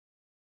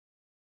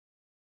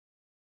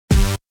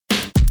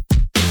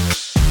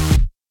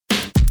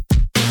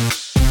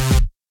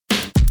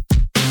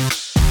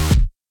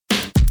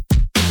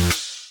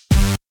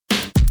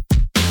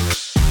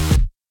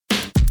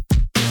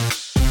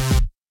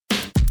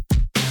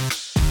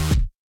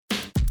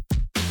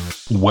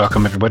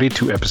Welcome, everybody,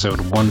 to episode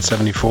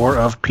 174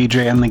 of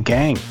PJ and the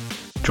Gang.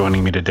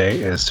 Joining me today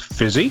is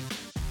Fizzy.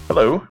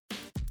 Hello.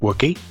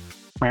 Wookie.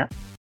 And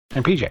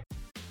PJ.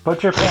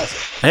 What's your pants?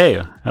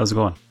 Hey, how's it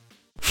going?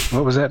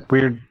 What was that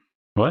weird?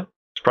 What?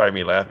 It's probably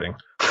me laughing.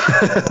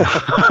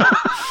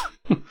 I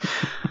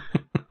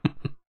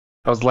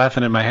was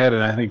laughing in my head,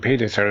 and I think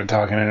PJ started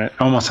talking, and it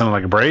almost sounded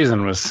like a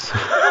Brazen was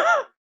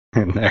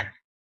in there.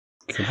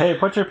 I said, hey,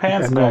 put your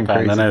pants I'm back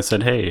going on. Then I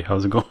said, hey,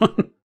 how's it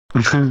going?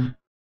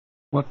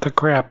 What the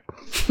crap?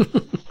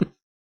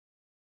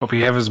 Hope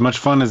you have as much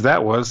fun as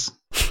that was.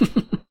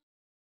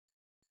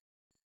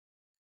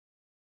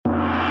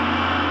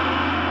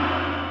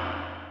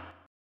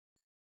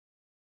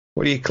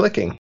 What are you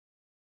clicking?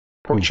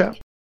 Pork chop?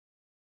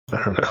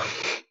 I don't know.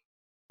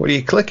 What are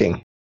you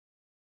clicking?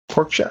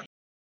 Pork chop?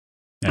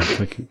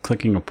 Yeah,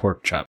 clicking a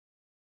pork chop.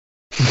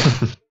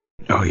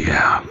 Oh,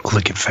 yeah.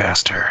 Click it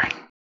faster.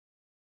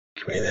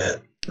 Give me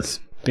that.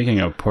 Speaking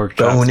of pork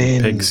chops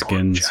and pig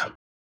skins, chop.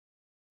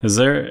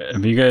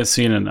 have you guys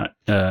seen an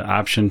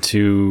option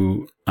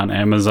on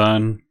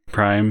Amazon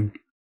Prime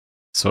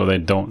so they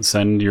don't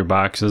send your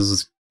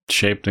boxes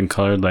shaped and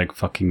colored like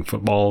fucking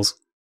footballs?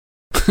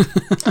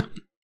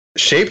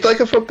 Shaped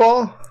like a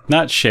football?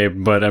 Not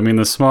shaped, but I mean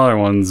the smaller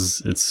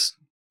ones, it's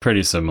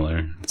pretty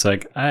similar. It's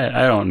like,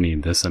 I don't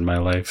need this in my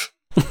life.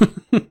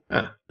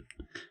 I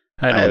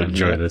don't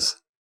enjoy this.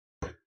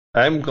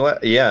 I'm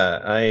glad.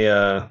 Yeah,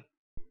 I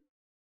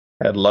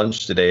had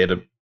lunch today at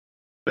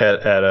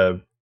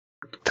a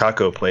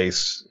taco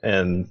place,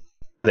 and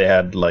they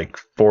had like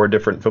 4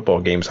 different football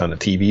games on the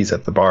TVs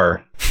at the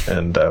bar,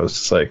 and I was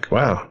just like,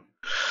 wow,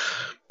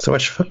 so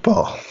much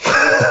football.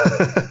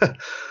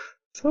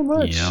 So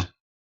much. Yeah.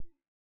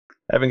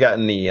 I haven't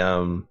gotten the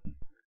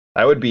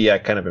I would be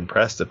kind of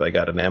impressed if I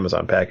got an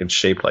Amazon package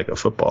shaped like a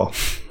football.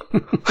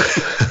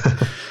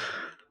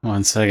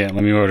 1 second,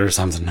 let me order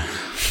something.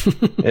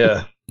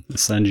 Yeah.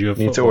 Send you a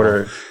football. Need to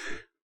order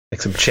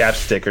like some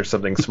chapstick or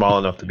something small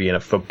enough to be in a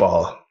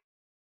football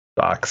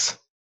box.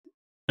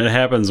 It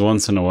happens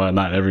once in a while,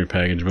 not every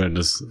package, but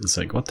it's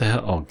like, what the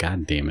hell? Oh,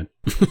 god damn it.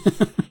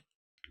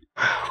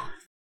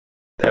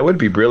 That would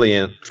be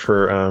brilliant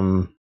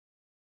for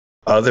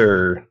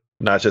other,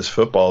 not just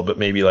football, but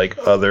maybe like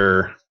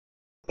other,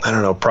 I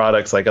don't know,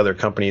 products, like other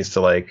companies to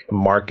like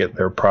market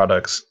their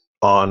products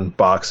on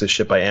boxes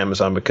shipped by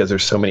Amazon, because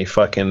there's so many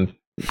fucking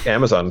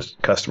Amazon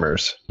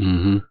customers.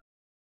 Mm-hmm.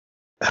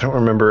 I don't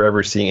remember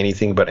ever seeing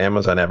anything but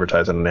Amazon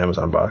advertised on an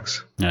Amazon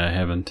box. Yeah, I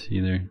haven't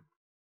either.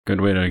 Good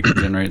way to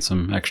generate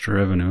some extra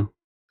revenue.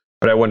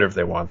 But I wonder if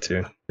they want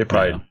to. They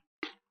probably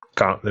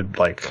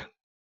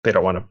they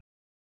don't want to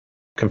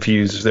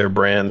confuse their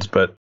brands.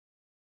 But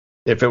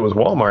if it was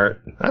Walmart,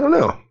 I don't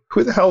know.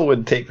 Who the hell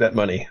would take that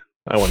money?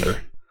 I wonder.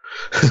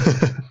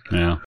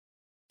 Yeah.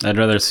 I'd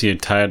rather see a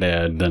Tide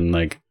ad than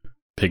like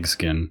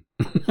pigskin.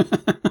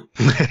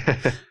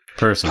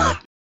 Personally.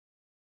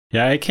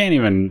 Yeah,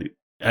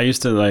 I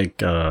used to like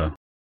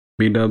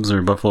B-dubs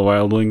or Buffalo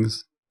Wild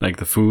Wings, like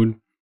the food.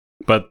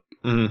 But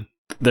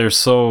they're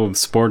so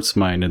sports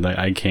minded that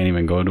I can't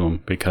even go to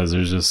them, because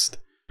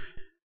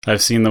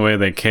I've seen the way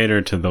they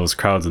cater to those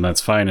crowds, and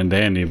that's fine and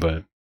dandy,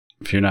 but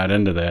if you're not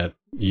into that,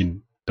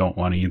 you don't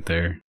want to eat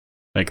there.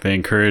 Like, they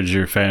encourage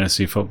your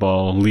fantasy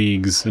football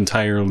leagues,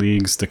 entire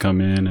leagues, to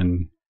come in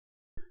and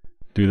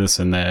do this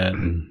and that.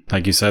 And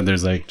like you said,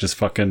 there's like just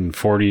fucking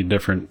 40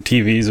 different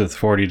TVs with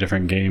 40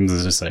 different games.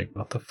 It's just like,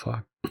 what the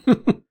fuck?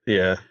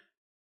 Yeah.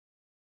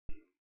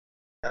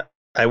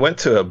 I went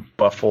to a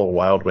Buffalo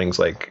Wild Wings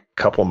like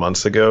a couple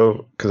months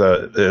ago,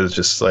 because it was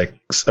just like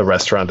a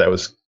restaurant that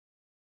was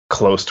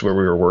close to where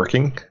we were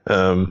working.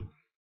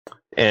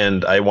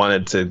 And I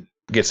wanted to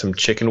get some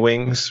chicken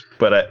wings,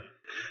 but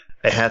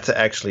I had to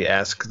actually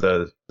ask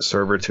the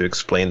server to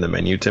explain the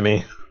menu to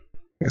me,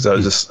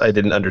 because I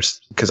didn't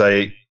understand,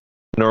 because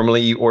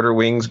normally you order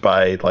wings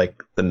by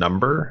like the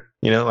number,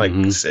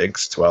 like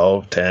 6,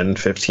 12, 10,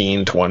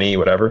 15, 20,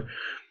 whatever.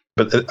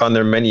 But on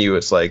their menu,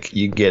 it's like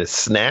you get a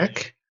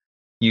snack,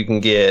 you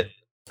can get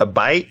a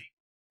bite,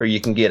 or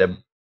you can get a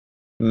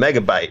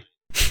megabyte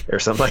or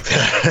something like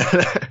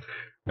that.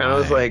 And I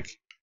was like,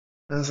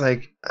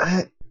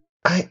 I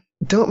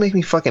don't make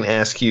me fucking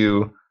ask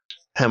you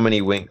how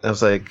many wings. I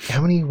was like,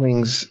 how many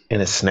wings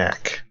in a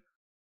snack?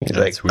 He's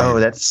like, weird. Oh,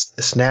 a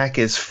snack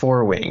is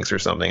 4 wings or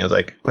something. I was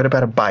like, what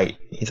about a bite?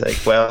 He's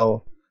like,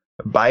 well,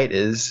 a bite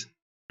is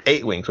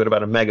 8 wings. What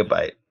about a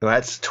megabyte? Well,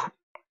 that's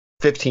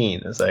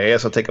 15. I was like, I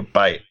guess I'll take a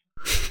bite.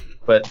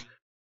 But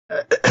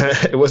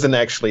it wasn't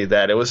actually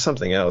that. It was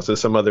something else. It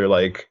was some other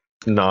like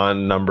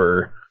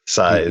non-number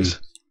size.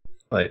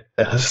 Mm-hmm. Like,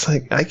 I was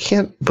like, I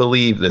can't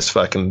believe this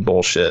fucking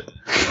bullshit.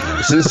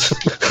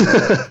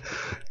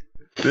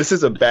 This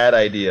is a bad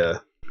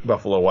idea,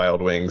 Buffalo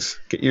Wild Wings.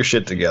 Get your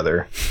shit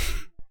together.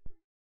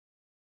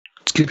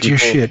 Get your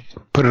shit.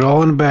 Put it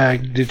all in a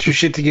bag. Get your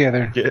shit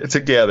together. Get it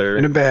together.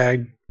 In a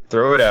bag.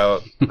 Throw it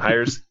out.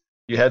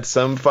 You had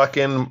some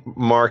fucking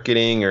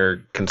marketing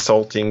or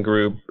consulting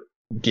group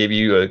give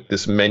you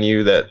this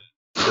menu that,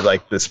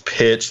 like, this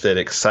pitch that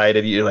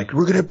excited you. Like,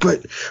 we're gonna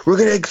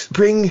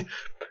bring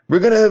we're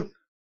gonna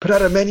put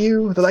out a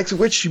menu the likes of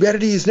which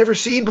humanity has never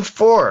seen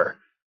before.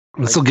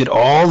 This will get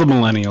all the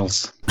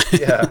millennials.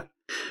 Yeah.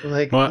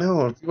 Like,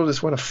 no, people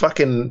just want to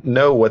fucking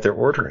know what they're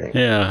ordering.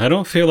 Yeah, I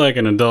don't feel like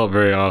an adult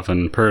very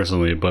often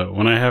personally, but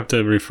when I have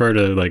to refer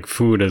to like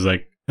food as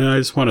like, I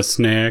just want a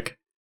snack,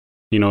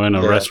 in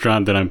a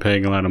restaurant that I'm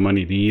paying a lot of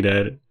money to eat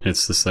at,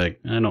 it's just like,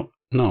 I don't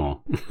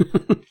know.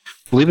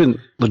 Well,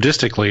 even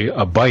logistically,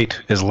 a bite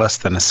is less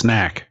than a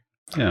snack.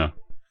 Yeah.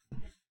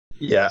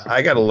 Yeah,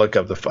 I got to look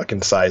up the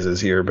fucking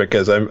sizes here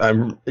because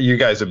you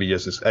guys would be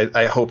just as,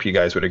 I hope you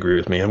guys would agree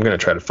with me. I'm going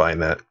to try to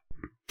find that.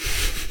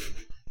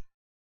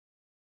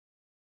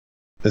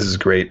 This is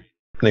great.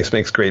 This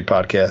makes great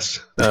podcasts.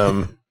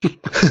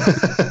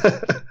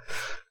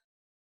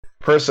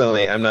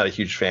 Personally, I'm not a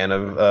huge fan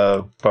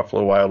of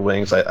Buffalo Wild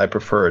Wings. I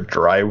prefer a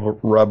dry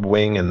rub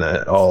wing, and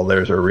all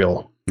theirs are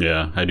real.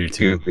 Yeah, I do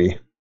too. Goofy.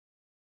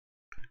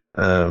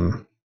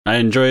 I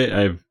enjoy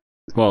it.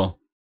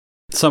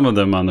 Some of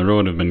them on the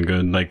road have been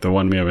good. Like the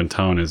one we have in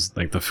town is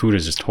like the food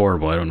is just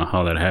horrible. I don't know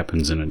how that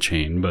happens in a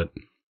chain, but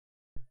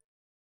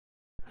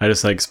I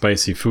just like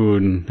spicy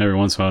food, and every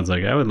once in a while it's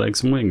like I would like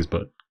some wings,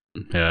 but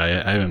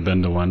yeah, I haven't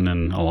been to one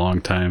in a long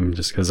time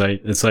just because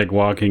it's like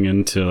walking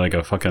into like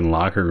a fucking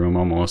locker room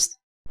almost.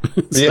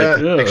 Yeah,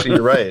 like, actually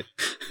you're right.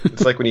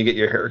 It's like when you get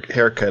your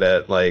haircut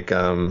at like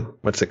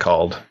what's it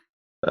called?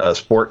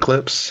 Sport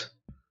Clips.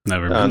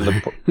 Never been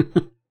there.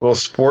 Well,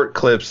 Sport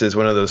Clips is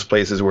one of those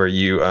places where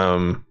you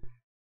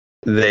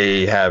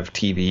they have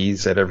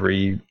TVs at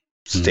every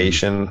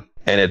station,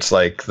 and it's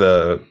like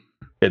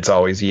it's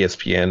always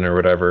ESPN or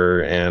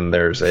whatever, and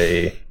there's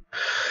a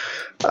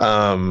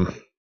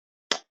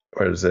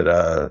what is it?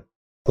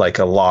 Like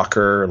a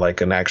locker,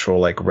 like an actual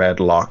like red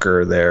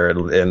locker there,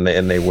 and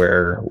they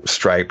wear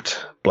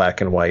striped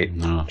black and white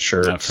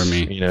shirts. Not for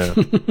me.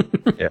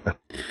 Yeah.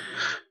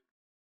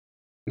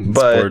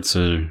 But sports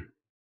are,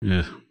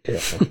 yeah,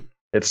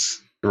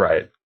 it's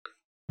right.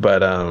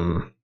 But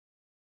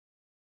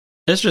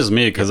it's just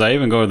me because I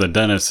even go to the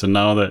dentist, and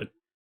now that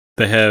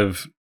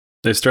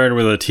they started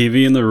with a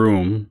TV in the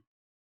room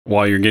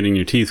while you're getting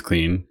your teeth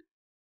clean.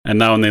 And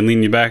now when they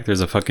lean you back,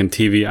 there's a fucking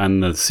TV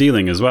on the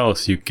ceiling as well,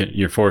 so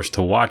you're forced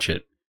to watch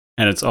it.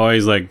 And it's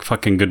always like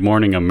fucking Good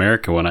Morning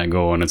America when I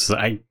go, and it's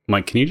I'm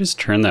like, can you just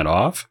turn that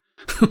off?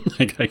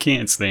 Like, I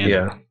can't stand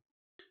it.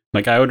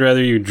 Like, I would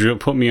rather you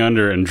put me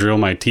under and drill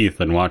my teeth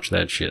than watch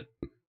that shit.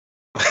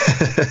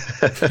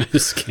 I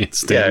just can't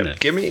stand it.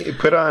 Give me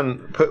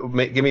one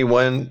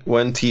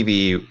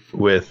TV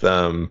with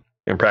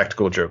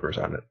Impractical Jokers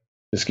on it.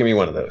 Just give me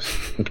one of those,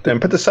 and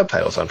put the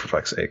subtitles on for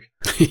fuck's sake.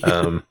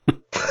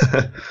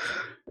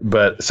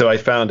 But so I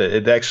found it.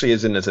 It actually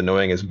isn't as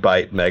annoying as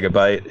Byte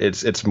Megabyte.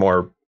 It's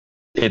more.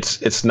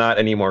 It's not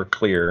any more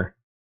clear,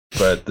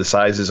 but the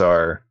sizes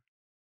are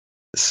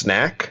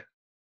snack.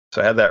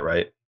 So I had that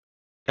right,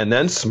 and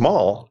then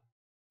small,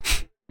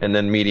 and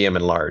then medium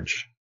and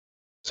large.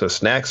 So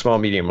snack, small,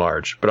 medium,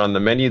 large. But on the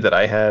menu that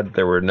I had,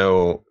 there were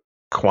no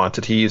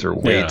quantities or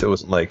weights. Yeah. It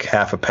wasn't like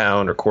half a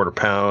pound or quarter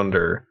pound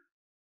or.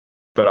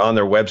 But on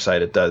their website,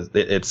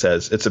 it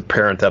says it's a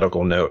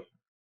parenthetical note,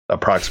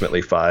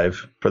 approximately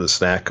 5 for the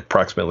snack,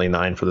 approximately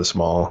 9 for the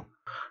small,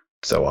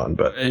 so on.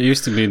 But it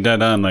used to be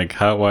dead on. Like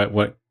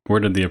where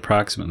did the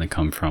approximately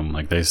come from?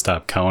 Like they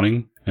stopped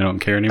counting. They don't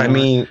care anymore. I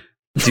mean,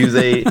 do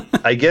they?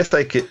 I guess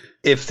I could,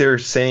 if they're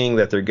saying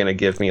that they're going to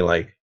give me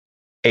like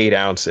 8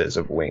 ounces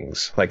of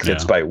wings, like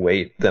it's by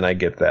weight, then I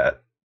get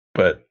that.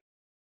 But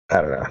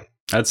I don't know.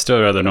 I'd still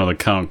rather know the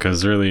count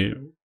because really,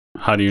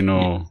 how do you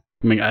know?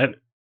 I mean,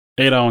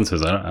 8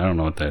 ounces. I don't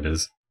know what that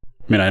is.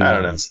 I mean, I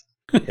don't know.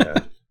 Yeah,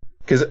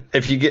 because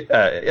if you get,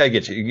 I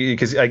get you.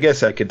 Because I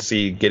guess I could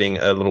see getting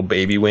a little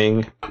baby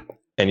wing,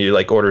 and you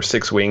like order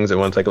 6 wings, and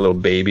one's like a little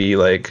baby,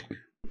 like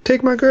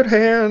take my good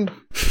hand,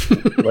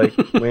 like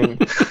wing.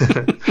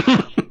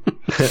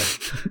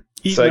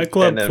 Eat my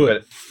club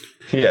foot.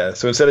 Yeah,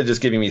 so instead of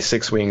just giving me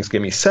 6 wings,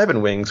 give me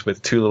 7 wings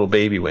with 2 little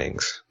baby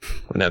wings,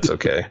 and that's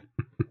okay,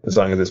 as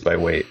long as it's by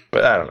weight.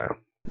 But I don't know.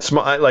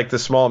 Small, I like the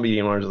small,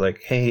 medium, large.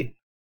 Like, hey.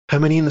 How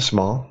many in the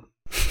small?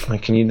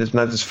 Like, can you just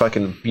not just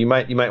fucking? You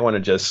might want to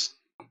just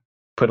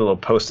put a little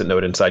Post-it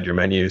note inside your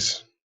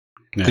menus.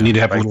 Yeah. They need to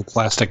have little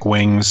plastic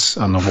wings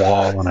on the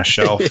wall on a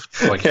shelf,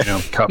 like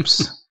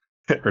cups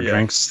or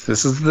drinks.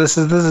 This is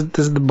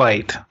the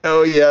bite.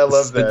 Oh yeah, I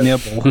love that. The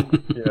nibble.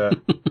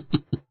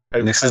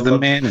 Yeah. This is the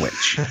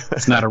manwich.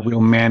 It's not a real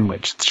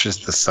manwich. It's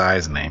just the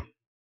size name.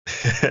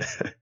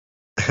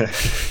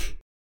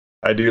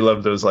 I do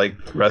love those like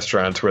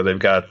restaurants where they've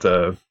got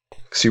the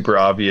super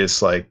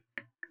obvious like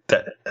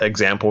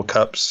example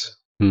cups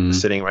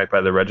sitting right by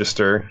the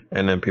register,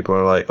 and then people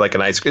are like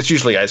an it's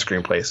usually ice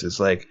cream places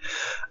like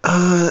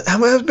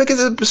how big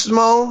is it,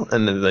 small,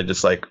 and then they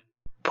just like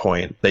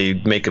point. They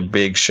make a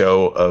big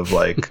show of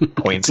like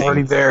pointing. It's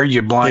already there,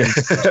 you blind.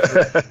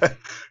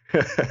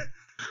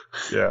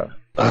 Yeah.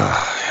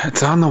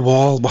 It's on the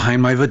wall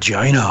behind my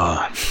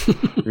vagina.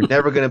 You're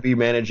never going to be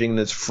managing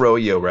this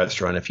froyo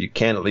restaurant if you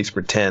can't at least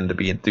pretend to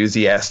be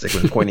enthusiastic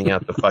when pointing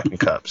out the fucking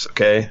cups,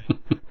 okay?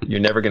 You're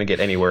never going to get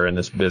anywhere in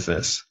this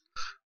business.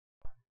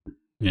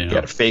 You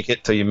gotta fake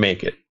it till you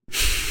make it.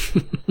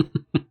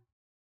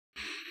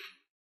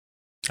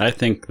 I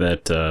think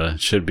that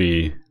should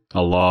be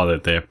a law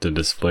that they have to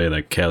display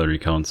like calorie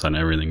counts on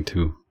everything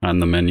too, on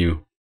the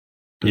menu.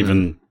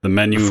 Even the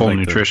menu, full like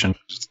nutrition,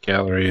 just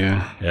calorie.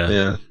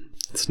 Yeah.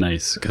 It's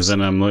nice because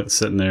then I'm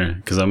sitting there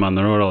because I'm on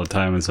the road all the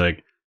time. It's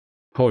like,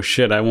 oh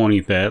shit, I won't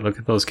eat that. Look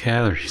at those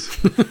calories.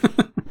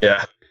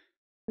 Yeah.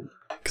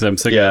 Because I'm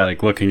sitting there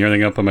like looking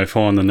everything up on my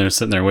phone, and they're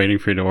sitting there waiting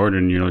for you to order,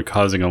 and you're like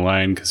causing a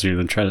line because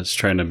you're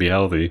trying to be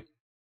healthy.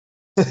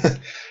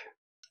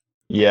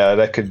 Yeah,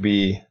 that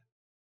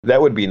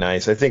would be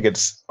nice. I think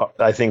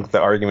the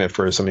argument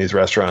for some of these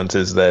restaurants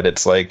is that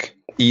it's like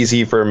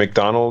easy for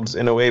McDonald's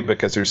in a way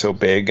because they're so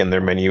big and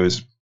their menu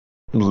is,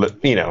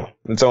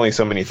 it's only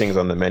so many things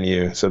on the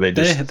menu, so they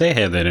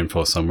have that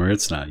info somewhere.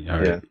 It's not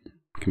hard. Yeah.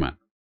 Come on.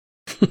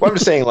 Well,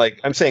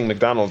 I'm saying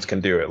McDonald's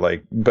can do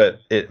it, but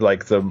it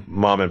like the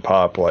mom and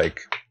pop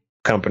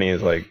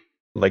companies like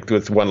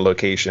with one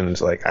location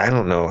is like, I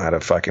don't know how to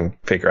fucking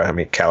figure out how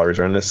many calories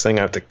are in this thing.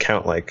 I have to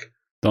count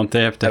Don't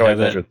they have to have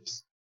that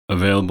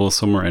available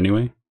somewhere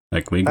anyway?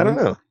 Like legally? I don't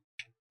know.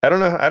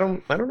 I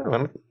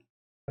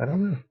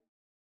don't know.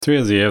 Three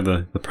is you have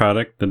the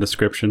product, the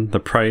description, the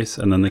price,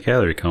 and then the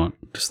calorie count.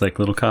 Just like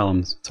little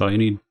columns. That's all you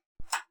need.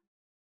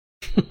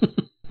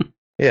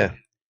 Yeah.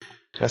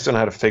 I just don't know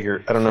how to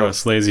figure. I don't know. For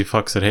us lazy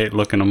fucks that hate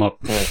looking them up.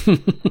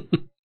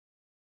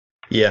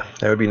 Yeah,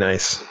 that would be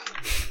nice.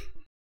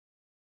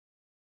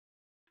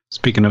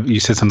 Speaking of, you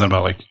said something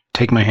about like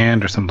take my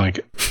hand or something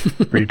like.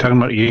 Were you talking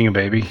about eating a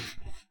baby?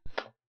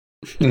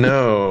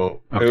 No,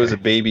 okay. It was a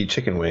baby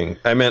chicken wing.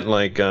 I meant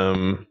like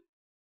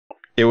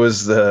it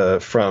was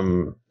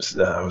from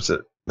was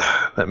it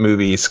that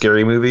movie,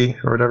 Scary Movie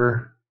or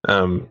whatever?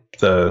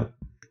 The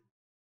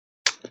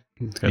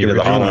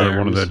original,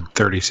 one of the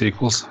 30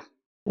 sequels.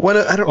 What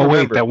I don't. remember.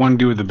 Wait, that one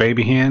dude with the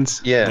baby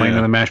hands. Yeah, playing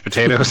with the mashed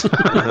potatoes.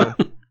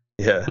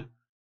 Yeah.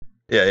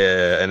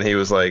 And he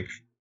was like,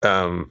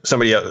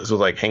 somebody else was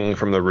like hanging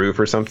from the roof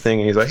or something,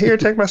 and he's like, "Here,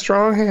 take my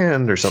strong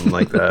hand," or something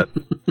like that.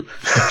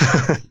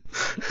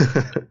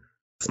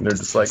 And they're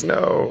just like,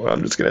 "No,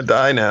 I'm just gonna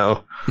die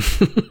now."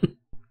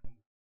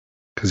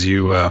 Because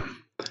you, I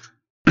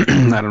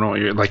don't know,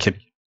 you're like it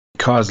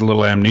caused a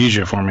little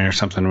amnesia for me or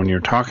something when you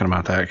were talking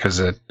about that.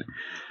 Because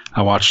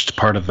I watched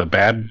part of The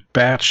Bad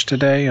Batch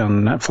today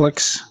on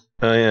Netflix.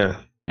 Oh yeah.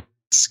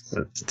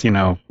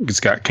 It's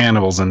got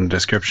cannibals in the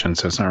description,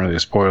 so it's not really a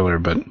spoiler,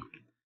 but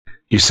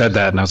you said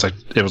that and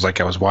it was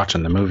like I was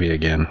watching the movie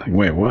again. Like,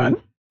 wait,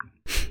 what?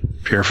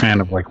 If you're a fan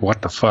of like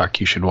what the fuck,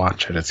 you should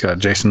watch it. It's got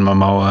Jason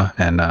Momoa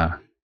and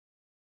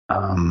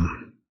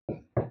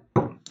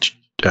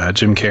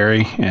Jim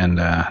Carrey and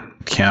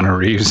Keanu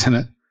Reeves in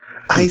it.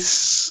 I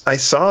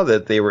saw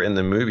that they were in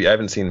the movie. I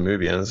haven't seen the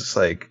movie, and I was just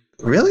like,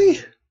 really?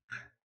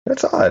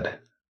 That's odd.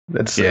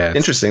 That's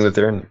interesting that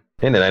they're in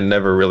it. I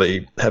never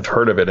really have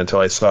heard of it until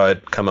I saw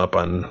it come up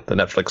on the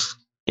Netflix,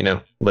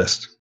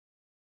 list.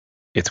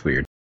 It's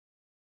weird.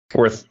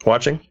 Worth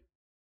watching?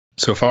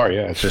 So far,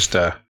 yeah. It's just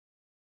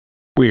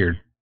weird,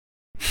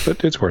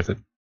 but it's worth it.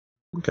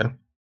 Okay.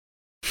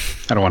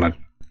 I don't want to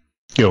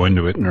go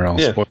into it or I'll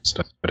spoil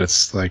stuff, but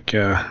it's like,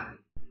 It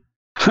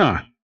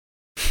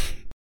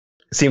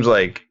seems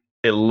like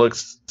it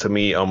looks to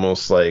me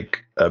almost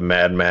like a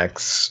Mad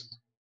Max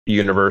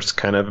universe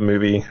kind of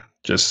movie.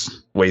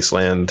 Just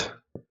wasteland,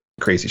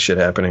 crazy shit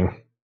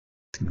happening.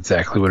 That's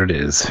exactly what it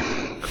is.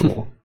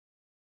 Cool.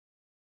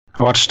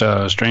 I watched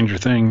Stranger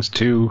Things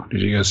 2.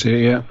 Did you guys see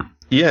it yet?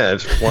 Yeah,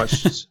 I've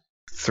watched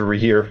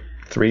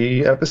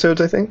three episodes,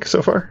 I think,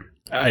 so far.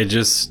 I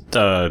just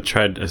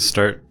tried to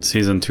start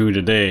season 2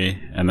 today,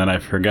 and then I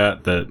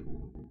forgot that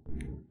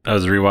I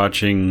was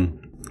rewatching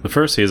the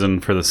first season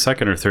for the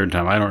second or third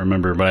time. I don't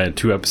remember, but I had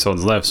 2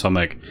 episodes left, so I'm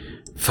like,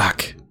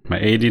 fuck, my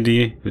ADD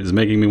is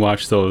making me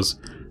watch those.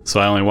 So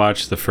I only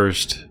watched the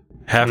first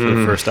half of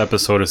the first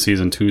episode of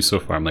season 2 so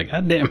far. I'm like,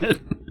 God damn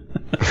it.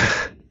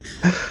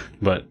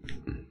 But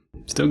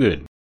still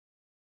good.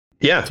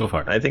 Yeah, so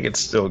far. I think it's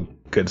still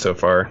good so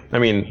far. I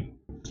mean,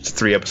 it's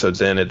 3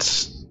 episodes in.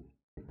 It's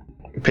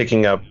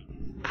picking up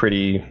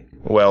pretty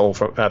well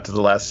after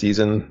the last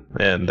season,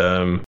 and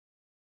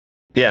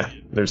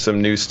there's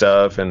some new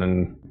stuff, and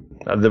then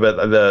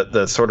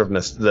the sort of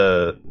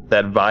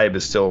that vibe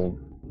is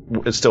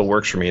still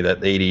works for me.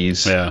 That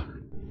 80s,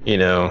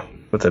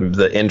 with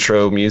the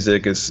intro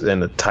music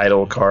and the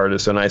title card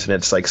is so nice, and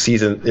it's like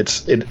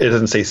it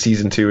doesn't say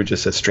season 2, it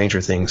just says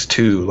Stranger Things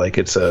 2, like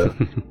it's a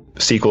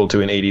sequel to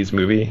an 80s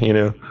movie,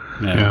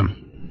 Yeah.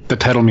 The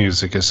title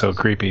music is so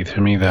creepy to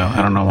me, though.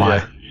 I don't know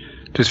why.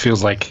 It just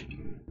feels like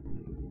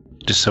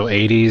just so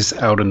 80s,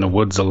 out in the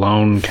woods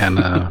alone kind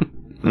of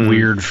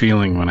weird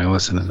feeling when I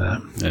listen to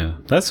that. Yeah,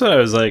 that's what I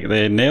was like.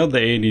 They nailed the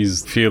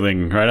 80s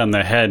feeling right on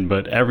the head,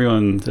 but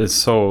everyone is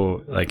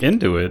so like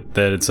into it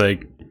that it's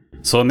like,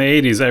 so in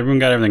the 80s, everyone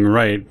got everything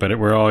right, but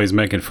we're always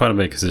making fun of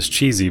it because it's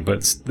cheesy,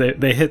 but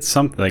they hit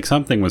something, like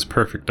something was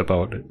perfect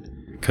about it.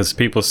 Because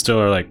people still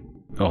are like,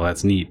 oh,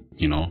 that's neat,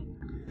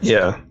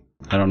 Yeah.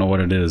 I don't know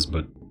what it is,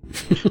 but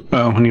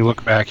Well, when you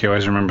look back, you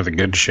always remember the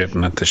good shit,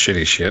 not the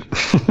shitty shit.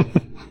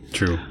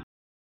 True.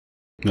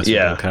 That's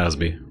Yeah. Bill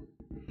Cosby.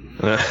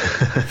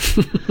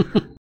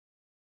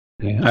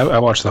 Yeah, I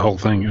watched the whole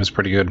thing. It was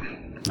pretty good.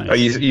 Nice. Oh,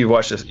 you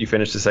watched this? You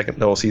finished the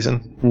whole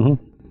season?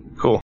 Mm-hmm.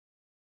 Cool.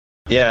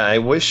 Yeah, I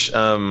wish.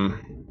 I'm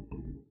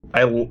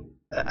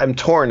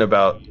torn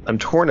about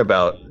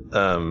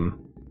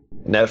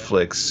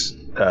Netflix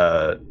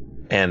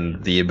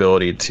and the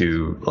ability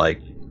to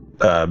like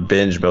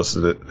binge most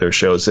of their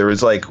shows. There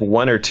was like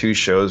one or two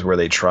shows where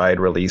they tried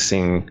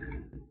releasing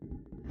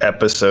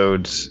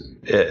episodes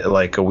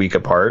like a week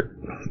apart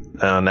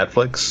on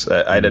Netflix.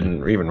 I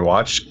didn't even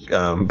watch,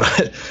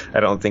 but I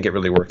don't think it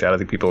really worked out. I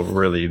think people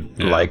really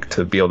like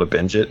to be able to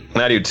binge it.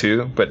 And I do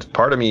too, but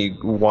part of me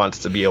wants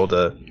to be able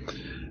to,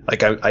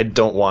 like, I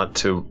don't want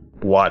to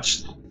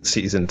watch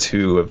season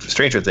 2 of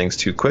Stranger Things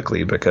too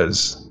quickly,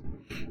 because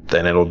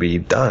then it'll be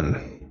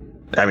done.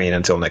 I mean,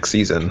 until next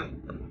season.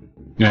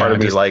 Yeah, Part of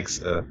me likes...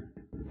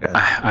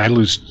 I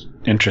lose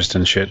interest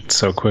in shit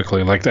so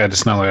quickly. Like that,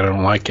 it's not like I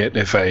don't like it.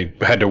 If I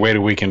had to wait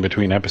a week in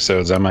between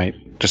episodes, I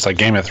might, just like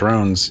Game of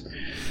Thrones,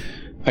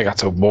 that got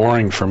so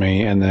boring for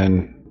me, and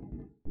then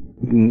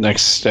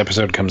next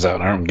episode comes out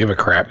and I don't give a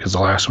crap because the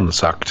last one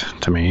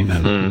sucked to me, and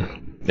I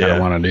don't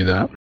want to do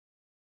that.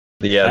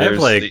 Yeah, I have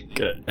like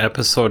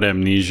episode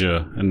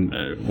amnesia, and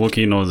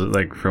Wookie knows it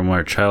like from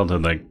our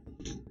childhood. Like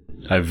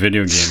I have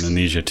video game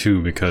amnesia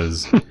too,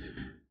 because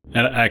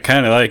and I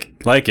kind of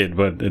like it,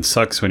 but it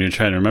sucks when you're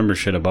trying to remember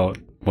shit about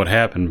what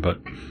happened.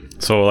 But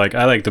so like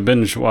I like to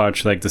binge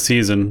watch like the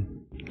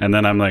season, and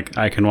then I'm like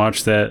I can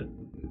watch that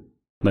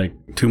like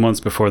 2 months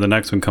before the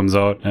next one comes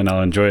out, and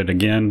I'll enjoy it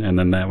again, and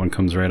then that one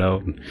comes right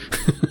out.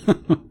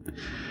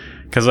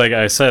 Because like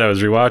I said, I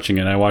was rewatching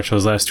it, and I watched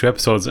those last 2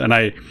 episodes, and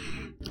I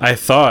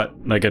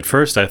thought, like at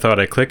first I thought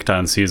I clicked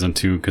on season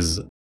 2 because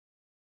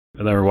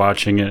they were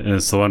watching it, and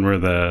it's the one where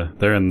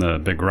they're in the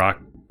big rock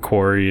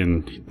quarry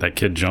and that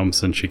kid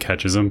jumps and she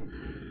catches him.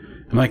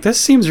 I'm like, this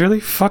seems really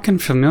fucking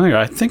familiar.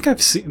 I think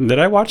I've seen, did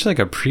I watch like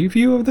a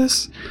preview of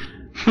this?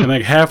 And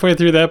like halfway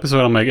through the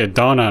episode, I'm like, it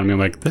dawned on me, I'm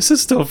like, this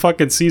is still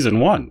fucking season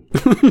 1.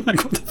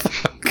 Like, what the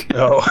fuck?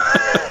 Oh.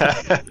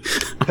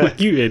 I'm like,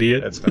 you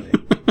idiot. That's funny.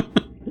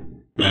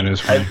 That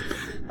is funny.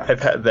 I've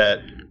had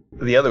that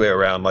the other way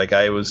around. Like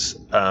I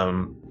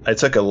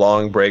took a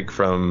long break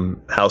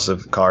from House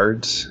of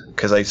Cards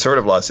because I sort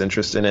of lost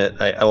interest in it.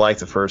 I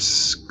liked the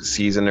first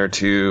season or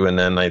 2, and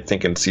then I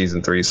think in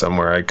season 3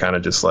 somewhere I kind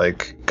of just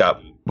like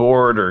got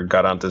bored or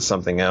got onto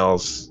something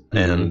else.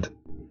 Mm-hmm.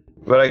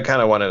 But I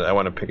kind of want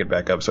to pick it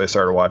back up, so I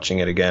started watching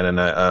it again, and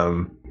I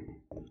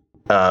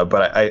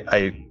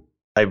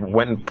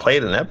went and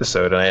played an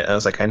episode, and I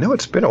was like, I know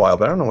it's been a while,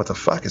 but I don't know what the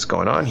fuck is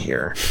going on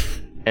here.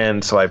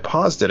 And so I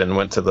paused it and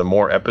went to the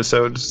more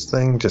episodes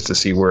thing just to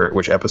see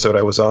which episode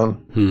I was on.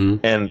 Mm-hmm.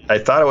 And I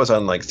thought I was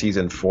on like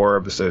season 4,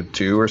 episode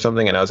 2 or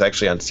something, and I was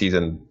actually on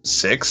season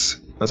 6.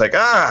 I was like,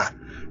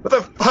 what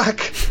the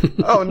fuck?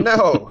 Oh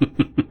no!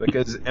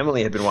 Because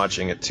Emily had been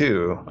watching it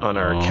too on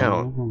our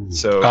account.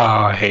 So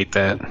I hate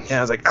that. yeah,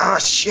 I was like,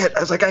 shit! I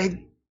was like, I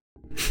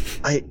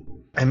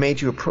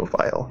made you a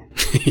profile.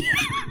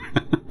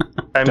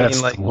 I That's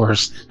mean, like, the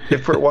worst.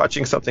 if we're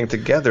watching something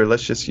together,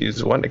 let's just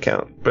use one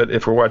account. But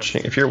if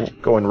you're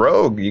going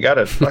rogue, you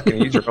gotta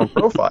fucking use your own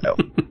profile.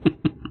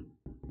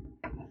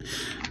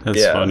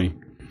 That's funny.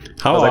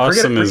 How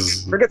awesome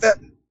is forget that?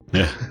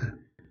 Yeah.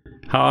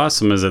 How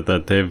awesome is it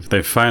that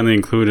they've finally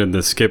included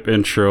the skip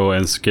intro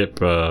and skip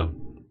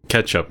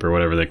catch up or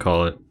whatever they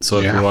call it. So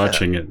if you're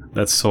watching it,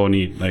 that's so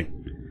neat. Like,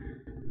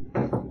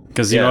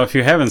 because you know, if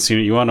you haven't seen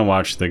it, you want to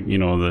watch the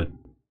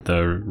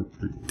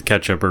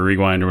catch up or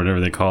rewind or whatever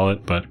they call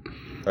it. But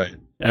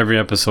every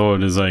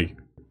episode is like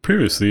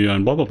previously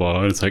on blah blah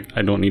blah. It's like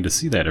I don't need to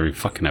see that every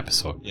fucking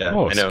episode. Yeah,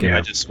 I know.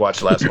 I just watched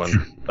the last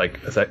one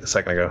like a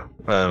second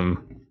ago.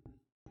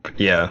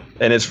 Yeah,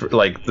 and it's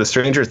like the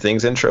Stranger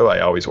Things intro. I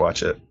always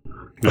watch it,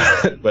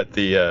 but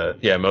the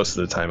most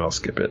of the time I'll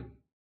skip it.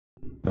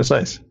 That's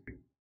nice.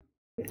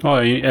 Oh,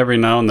 every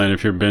now and then,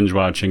 if you're binge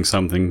watching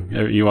something,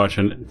 you watch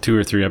 2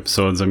 or 3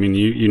 episodes. I mean,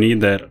 you need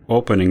that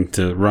opening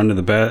to run to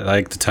the bath. I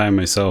like to time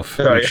myself,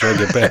 make sure I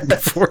get back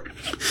before.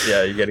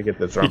 Yeah, you got to get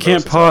the thrombosis. You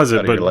can't pause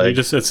it, but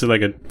it's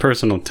like a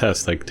personal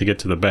test, like to get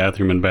to the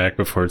bathroom and back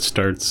before it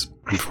starts,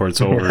 before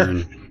it's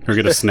over, or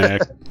get a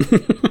snack.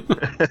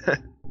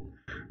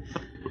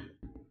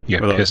 You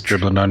got piss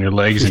dribbling down your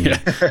legs, and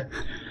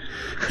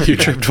you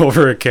tripped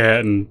over a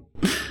cat and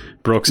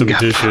broke some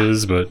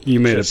dishes, but you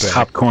made it back.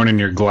 Popcorn in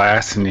your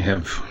glass, and you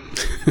have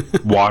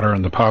water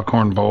in the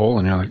popcorn bowl,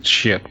 and you're like,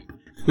 shit.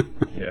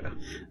 Yeah.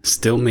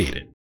 Still made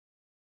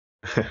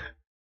it.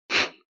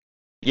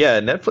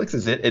 Yeah, Netflix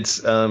is it.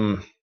 It's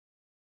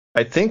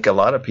I think a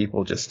lot of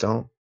people just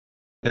don't.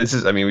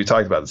 We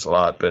talked about this a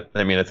lot, but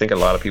I mean, I think a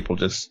lot of people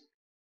just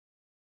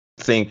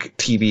think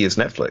TV is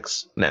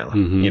Netflix now.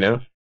 Mm-hmm. You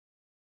know.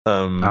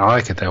 I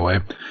like it that way.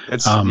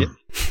 It's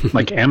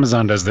like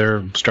Amazon does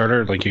their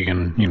starter, like you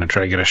can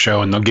try to get a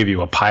show and they'll give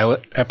you a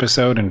pilot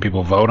episode and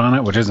people vote on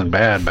it, which isn't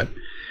bad, but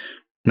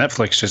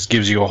Netflix just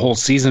gives you a whole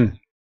season.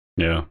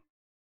 Yeah.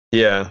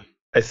 Yeah.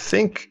 I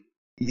think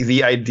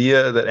the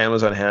idea that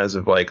Amazon has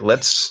of like,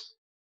 let's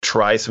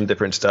try some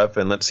different stuff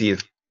and let's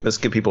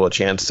give people a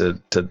chance to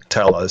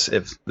tell us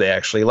if they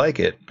actually like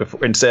it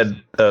before,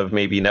 instead of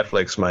maybe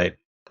Netflix might,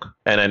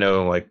 and I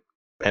know like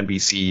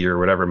NBC or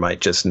whatever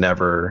might just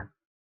never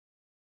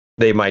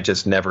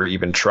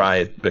even try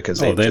it because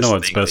they know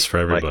what's best for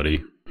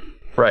everybody.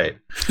 Right.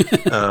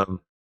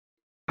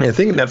 I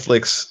think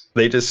Netflix,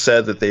 they just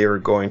said that they are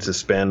going to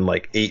spend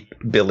like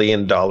 $8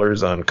 billion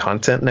on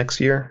content next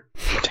year.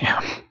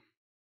 Damn.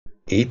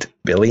 $8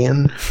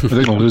 billion? They're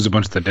going to lose a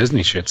bunch of the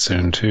Disney shit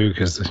soon, too,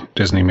 because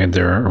Disney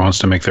wants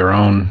to make their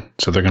own,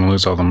 so they're going to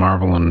lose all the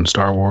Marvel and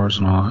Star Wars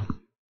and all that.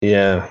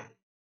 Yeah.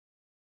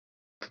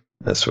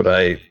 That's what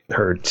I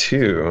heard,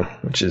 too,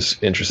 which is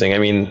interesting. I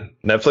mean,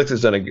 Netflix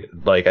has done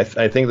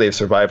I think they've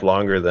survived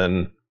longer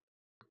than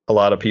a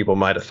lot of people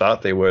might have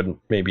thought they would,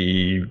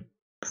 maybe,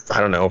 I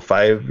don't know,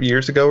 5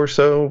 years ago or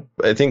so.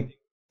 I think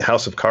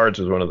House of Cards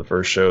was one of the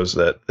first shows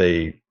that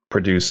they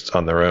produced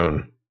on their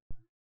own.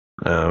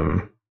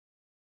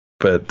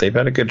 But they've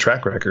had a good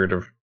track record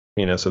of,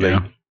 so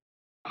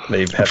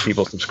they've had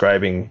people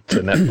subscribing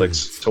to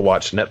Netflix to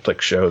watch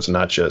Netflix shows,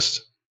 not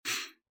just,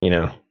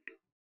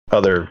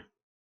 other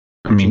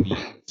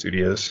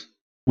studios.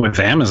 With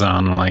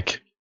Amazon,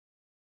 like,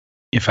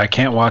 if I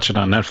can't watch it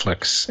on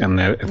Netflix and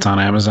it's on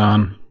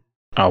Amazon,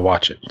 I'll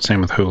watch it.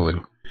 Same with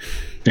Hulu.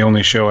 The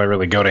only show I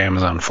really go to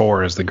Amazon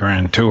for is the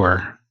Grand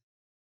Tour.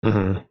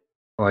 Mm-hmm.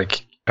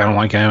 Like, I don't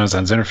like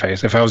Amazon's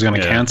interface. If I was going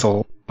to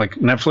cancel, like,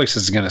 Netflix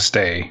is going to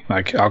stay.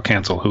 Like, I'll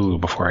cancel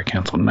Hulu before I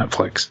cancel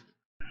Netflix.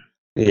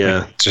 Yeah.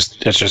 Like,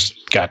 it's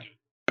just got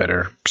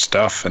better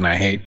stuff, and I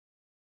hate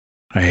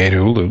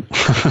Hulu.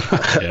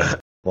 Yeah.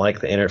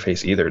 Like the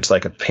interface either. It's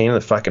like a pain in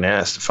the fucking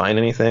ass to find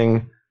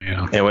anything.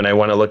 Yeah. And when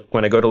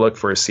I go to look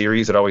for a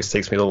series, it always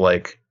takes me to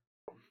like,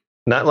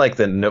 not like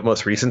the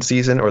most recent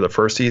season or the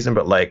first season,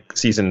 but like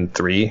season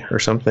 3 or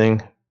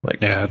something. Like,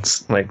 yeah,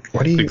 it's like,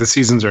 what do you? Like the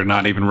seasons are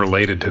not even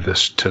related to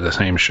the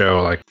same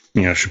show. Like,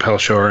 Chappelle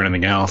Show or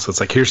anything else. It's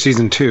like, here's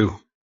season 2,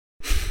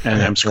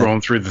 and I'm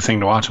scrolling through the thing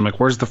to watch. I'm like,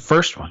 where's the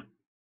first one?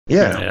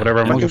 Yeah, whatever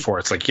I'm looking for.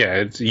 It's like,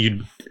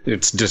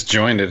 it's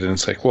disjointed, and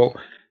it's like, well,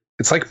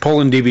 it's like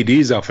pulling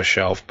DVDs off a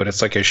shelf, but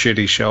it's like a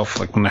shitty shelf.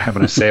 Like when they're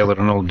having a sale at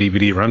an old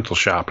DVD rental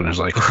shop, and there's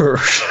like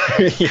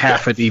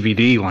half a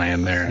DVD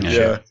laying there. And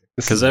shit.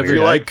 Because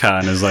every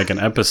icon is like an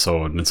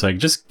episode, and it's like,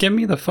 just give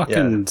me the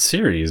fucking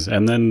series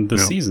and then the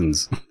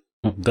seasons.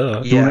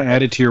 Duh. You want to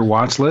add it to your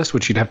watch list,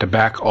 which you'd have to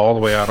back all the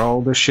way out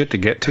all this shit to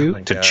get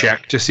to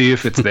check to see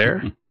if it's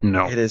there?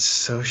 No. It is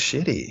so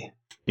shitty.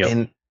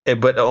 Yep.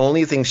 But the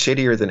only thing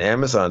shittier than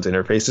Amazon's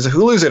interface is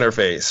Hulu's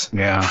interface.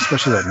 Yeah,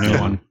 especially that new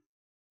one.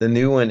 The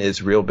new one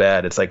is real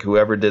bad. It's like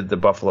whoever did the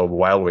Buffalo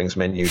Wild Wings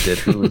menu did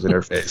Hulu's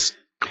interface.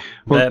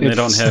 Well, they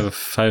don't have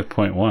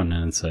 5.1,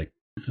 and it's like,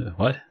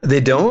 what?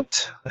 They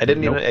don't? I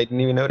didn't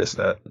even notice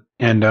that.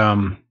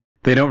 And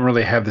they don't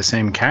really have the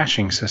same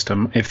caching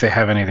system, if they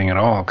have anything at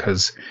all,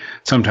 because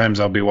sometimes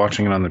I'll be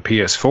watching it on the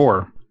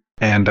PS4,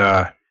 and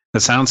the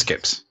sound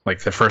skips.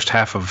 Like the first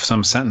half of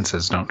some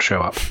sentences don't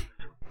show up.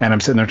 And I'm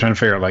sitting there trying to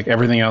figure out, like,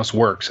 everything else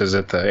works. Is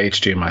it the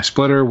HDMI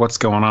splitter? What's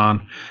going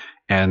on?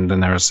 And then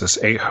there was this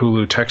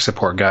Hulu tech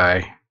support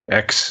guy,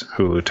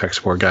 ex-Hulu tech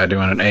support guy,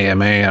 doing an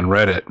AMA on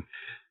Reddit,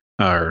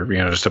 or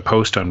just a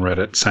post on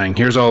Reddit saying,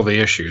 here's all the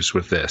issues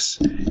with this.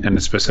 And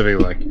it's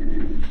specifically like,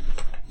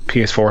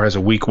 PS4 has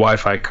a weak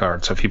Wi-Fi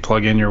card, so if you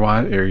plug in your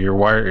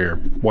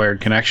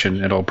wired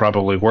connection, it'll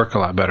probably work a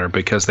lot better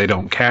because they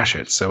don't cache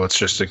it, so it's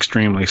just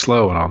extremely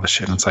slow and all this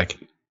shit. And it's like,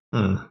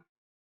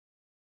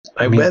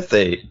 I bet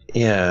they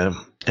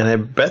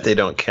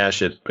don't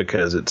cache it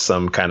because it's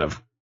some kind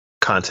of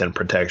content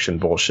protection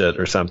bullshit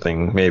or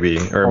something, maybe,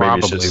 or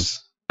probably, maybe it's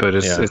just. But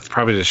it's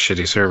probably just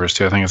shitty service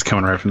too. I think it's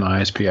coming right from the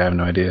ISP. I have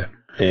no idea.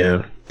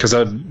 Yeah, because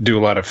I do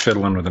a lot of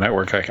fiddling with the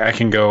network. I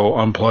can go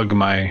unplug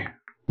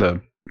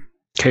the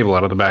cable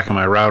out of the back of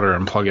my router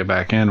and plug it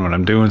back in when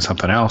I'm doing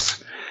something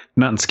else.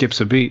 Nothing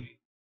skips a beat,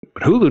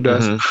 but Hulu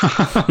does.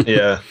 Mm-hmm.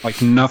 Yeah,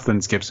 like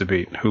nothing skips a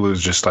beat.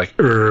 Hulu's just like,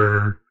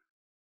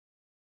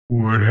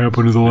 what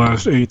happened to the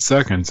last 8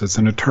 seconds? It's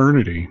an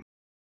eternity.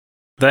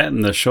 That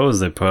and the shows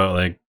they put out,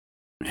 like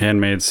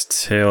Handmaid's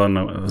Tale,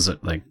 and was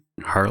it like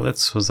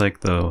Harlots? Was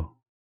like the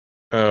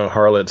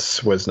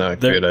Harlots was not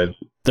good.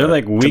 They're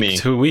like week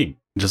to week,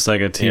 just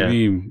like a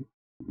TV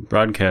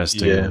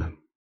broadcasting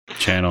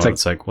channel.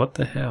 It's like, what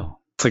the hell?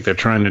 It's like they're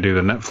trying to do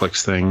the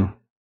Netflix thing,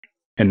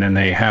 and then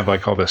they have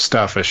like all this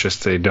stuff. It's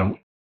just they don't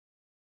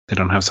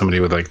have somebody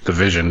with like the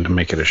vision to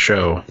make it a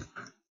show.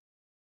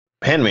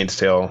 Handmaid's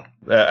Tale.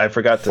 I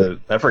forgot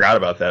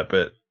about that,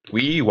 but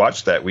we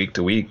watched that week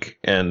to week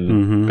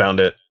and found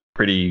it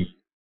pretty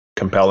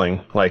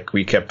compelling. Like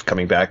we kept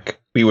coming back.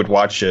 We would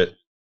watch it,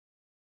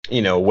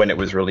 when it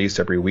was released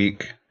every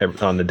week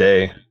on the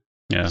day.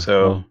 Yeah.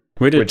 So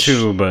we did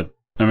too, but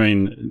I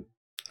mean,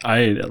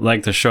 I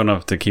like the show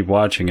enough to keep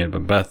watching it.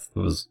 But Beth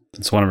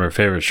it's one of her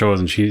favorite shows,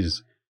 and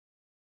she's,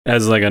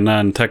 as like a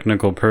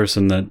non-technical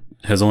person that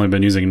has only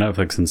been using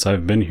Netflix since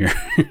I've been here,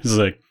 it's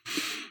like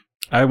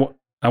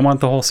I want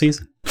the whole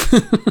season.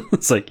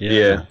 It's like,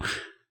 Yeah.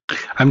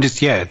 I'm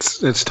just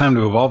it's time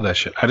to evolve that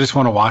shit. I just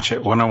want to watch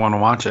it when I want to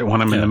watch it,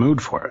 when I'm in the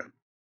mood for it.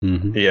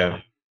 Mm-hmm. Yeah.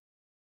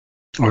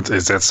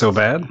 Is that so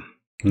bad?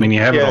 I mean, you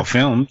have it all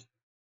filmed.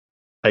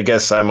 I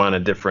guess I'm on a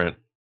different,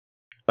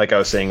 like I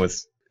was saying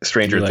with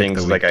Stranger You like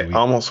Things, the like I week-to-week.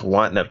 almost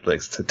want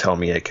Netflix to tell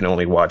me I can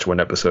only watch one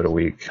episode a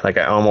week. Like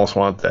I almost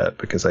want that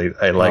because I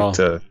like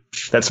to.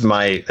 That's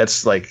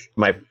like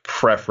my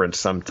preference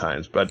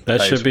sometimes. But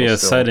That I should be will a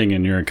still- setting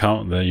in your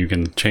account that you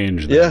can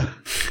change. That.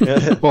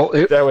 Yeah. Well,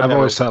 That would I've never-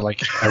 always thought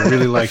like I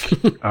really like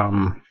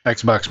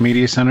Xbox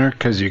Media Center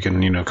because you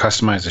can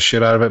customize the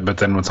shit out of it. But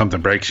then when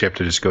something breaks, you have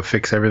to just go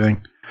fix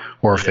everything,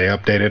 or if they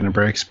update it and it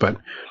breaks. But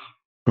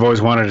I've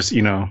always wanted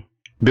to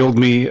build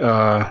me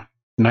a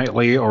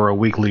nightly or a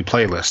weekly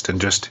playlist, and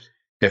just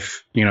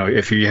if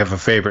you have a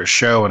favorite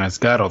show and it's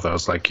got all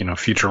those like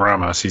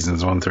Futurama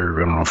seasons 1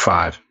 through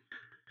 5.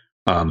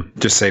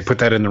 Just say put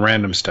that in the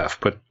random stuff.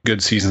 Put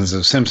good seasons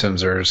of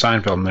Simpsons or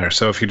Seinfeld in there.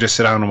 So if you just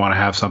sit down and want to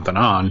have something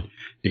on,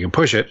 you can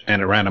push it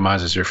and it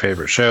randomizes your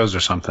favorite shows or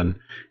something.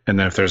 And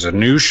then if there's a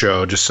new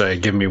show, just say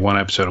give me one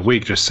episode a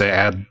week. Just say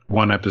add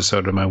one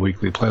episode to my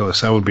weekly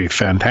playlist. That would be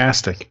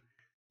fantastic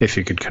if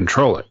you could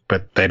control it.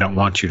 But they don't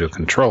want you to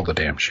control the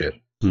damn shit.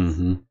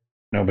 Mm-hmm.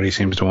 Nobody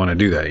seems to want to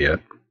do that yet.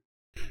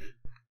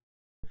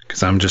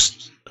 Because I'm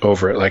just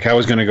over it. Like I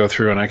was going to go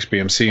through on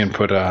XBMC and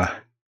put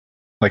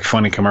like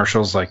funny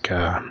commercials, like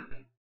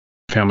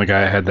Family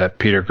Guy had that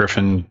Peter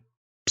Griffin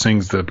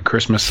sings the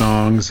Christmas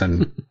songs,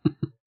 and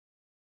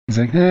he's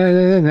like,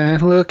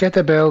 look at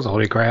the bells,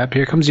 holy crap,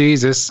 here comes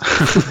Jesus.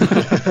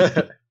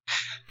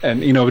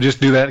 And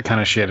just do that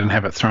kind of shit and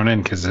have it thrown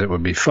in because it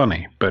would be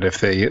funny. But if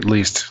they at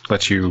least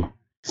let you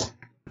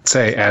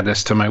say add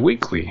this to my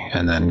weekly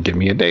and then give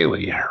me a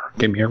daily or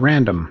give me a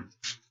random,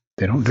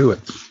 they don't do it.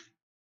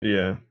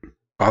 Yeah.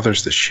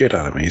 Bothers the shit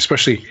out of me,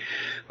 especially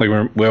like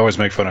we always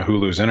make fun of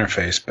Hulu's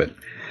interface, but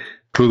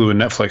Hulu and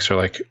Netflix are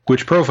like,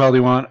 which profile do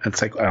you want?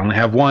 It's like, I only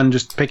have one,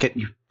 just pick it,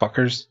 you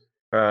fuckers.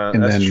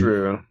 And That's then-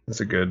 true. That's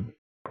a good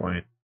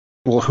point.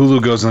 Well,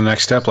 Hulu goes to the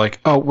next step,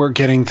 like, oh, we're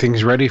getting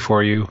things ready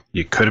for you.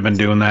 You could have been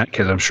doing that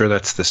because I'm sure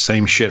that's the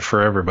same shit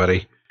for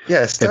everybody.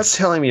 Yeah, stop It's-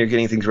 telling me you're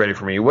getting things ready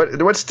for me.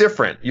 What's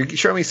different? You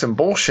show me some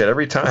bullshit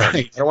every time.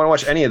 Right. I don't want to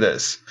watch any of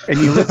this. And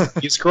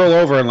you scroll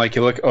over and like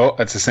you look, oh,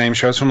 it's the same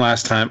shows from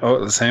last time. Oh,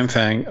 the same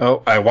thing.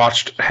 Oh, I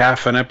watched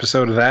half an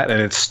episode of that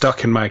and it's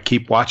stuck in my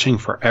keep watching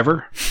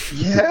forever.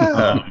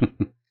 Yeah.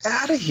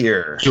 Out of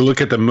here. You look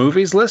at the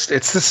movies list,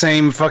 it's the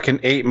same fucking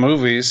 8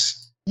 movies.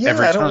 Yeah,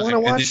 Every I don't time. want to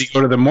And then watch. you go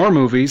to the more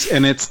movies,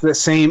 and it's the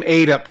same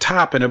 8 up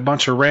top and a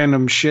bunch of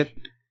random shit.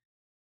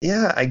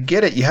 Yeah, I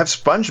get it. You have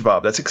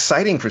SpongeBob. That's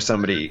exciting for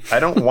somebody. I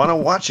don't want to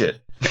watch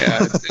it. Yeah,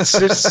 it's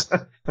just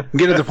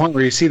get to the point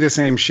where you see the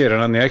same shit, and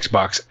on the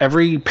Xbox,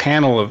 every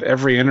panel of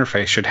every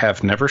interface should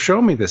have never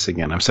show me this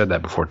again. I've said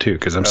that before too,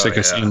 because I'm sick of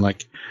yeah. seeing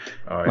like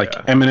Oh, yeah.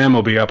 Eminem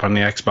will be up on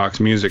the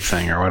Xbox music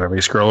thing or whatever.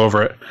 You scroll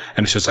over it,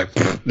 and it's just like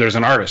there's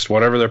an artist,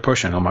 whatever they're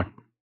pushing. I'm like,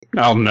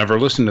 I'll never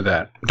listen to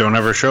that. Don't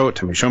ever show it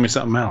to me. Show me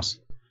something else.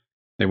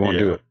 They won't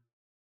do it.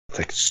 It's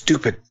like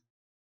stupid.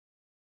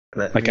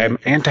 Like I'm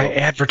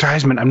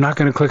anti-advertisement. I'm not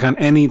going to click on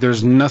any.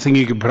 There's nothing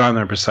you can put on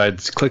there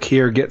besides click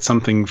here, get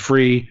something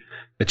free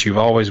that you've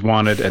always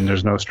wanted, and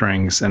there's no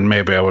strings. And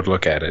maybe I would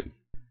look at it,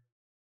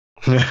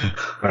 but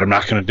I'm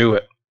not going to do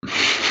it.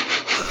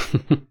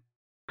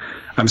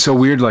 I'm so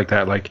weird like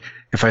that. Like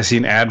if I see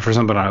an ad for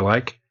something I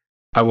like,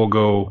 I will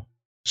go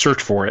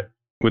search for it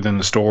within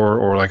the store,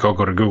 or like I'll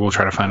go to Google,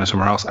 try to find it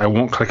somewhere else. I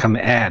won't click on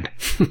the ad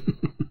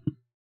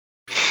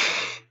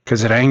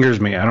because it angers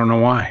me. I don't know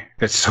why.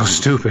 It's so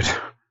stupid.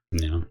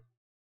 Yeah.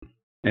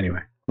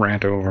 Anyway,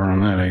 rant over on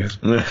that, I guess.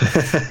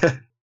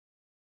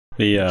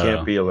 The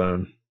Can't be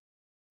alone.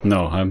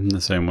 No, I'm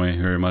the same way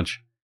very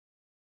much.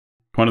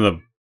 One of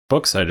the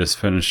books I just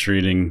finished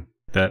reading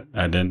that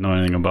I didn't know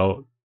anything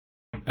about,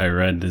 I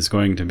read is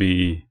going to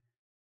be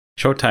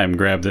Showtime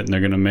grabbed it and they're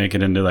going to make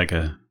it into like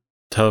a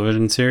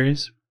television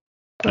series.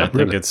 I think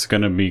really? it's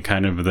going to be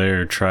kind of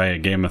their try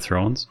at Game of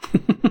Thrones.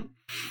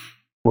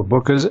 What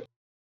book is it?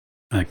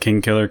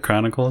 King Killer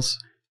Chronicles.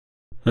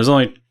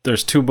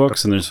 There's 2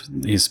 books and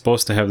he's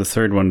supposed to have the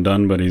 3rd one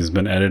done, but he's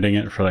been editing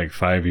it for like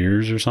 5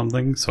 years or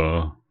something.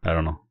 So I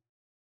don't know.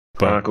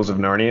 But Chronicles of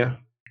Narnia.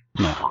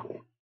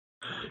 no.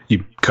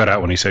 You cut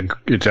out when he said,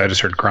 I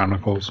just heard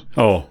Chronicles.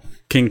 Oh,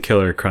 King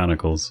Killer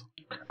Chronicles.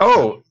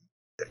 Oh,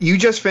 you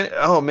just finished.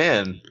 Oh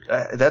man,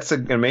 that's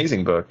an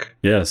amazing book.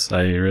 Yes,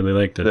 I really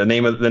liked it. The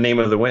name of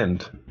the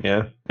Wind.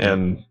 Yeah,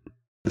 and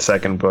the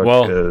second book.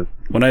 Well,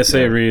 when I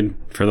say yeah. read,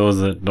 for those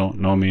that don't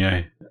know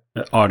me,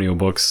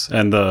 audiobooks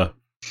and the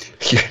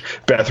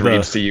Beth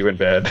reads to you in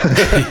bed.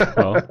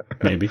 well,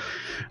 maybe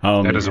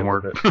That doesn't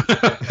word it.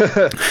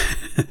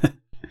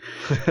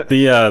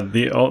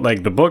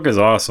 the book is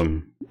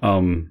awesome.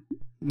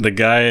 The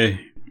guy,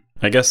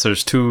 I guess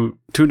there's two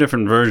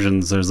different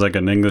versions. There's like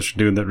an English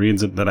dude that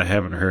reads it that I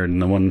haven't heard,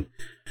 and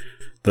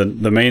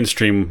the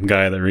mainstream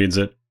guy that reads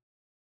it,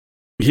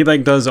 he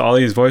like does all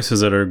these voices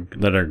that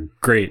are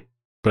great.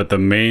 but the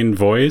main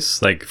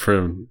voice, like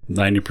for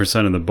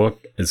 90% of the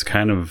book, is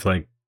kind of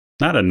like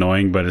not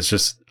annoying, but it's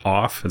just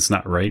off. It's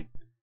not right.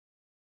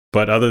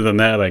 But other than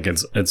that, like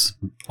it's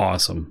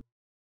awesome.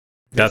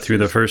 Got through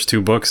the first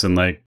 2 books in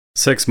like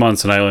 6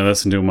 months, and I only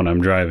listen to them when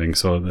I'm driving,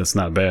 so that's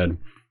not bad.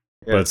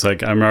 Yeah. But it's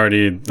like I'm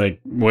already like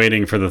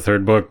waiting for the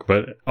 3rd book,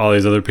 but all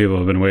these other people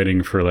have been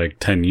waiting for like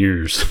 10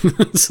 years.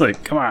 It's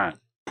like, come on.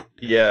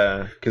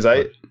 Yeah, because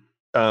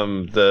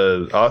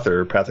the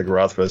author Patrick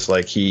Rothfuss,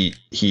 like he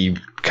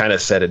kind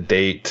of set a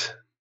date.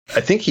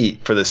 I think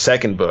for the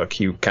 2nd book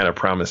he kind of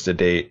promised a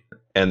date,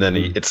 and then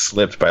it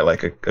slipped by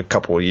like a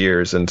couple of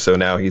years, and so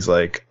now he's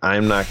like,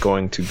 I'm not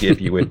going to give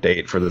you a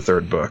date for the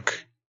 3rd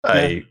book.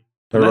 I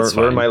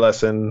learned my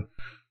lesson.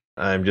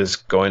 I'm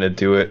just going to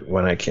do it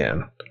when I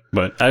can.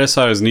 But I just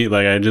thought it was neat.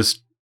 Like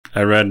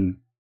I read,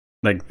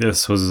 like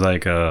this was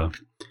like a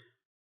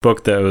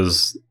book that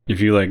was, if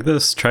you like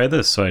this, try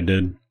this. So I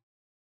did,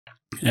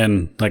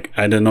 and like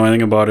I didn't know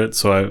anything about it,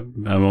 so I've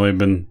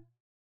only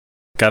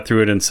got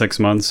through it in 6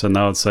 months, and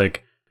now it's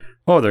like,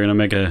 oh, they're gonna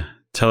make a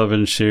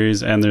television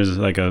series, and there's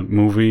like a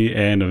movie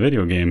and a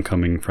video game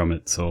coming from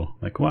it. So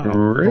like, wow,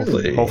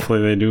 really?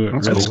 Hopefully they do it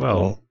really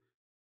well.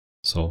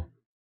 So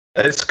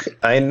I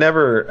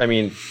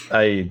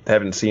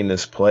haven't seen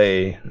this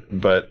play,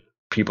 but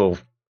people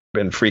have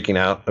been freaking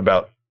out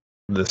about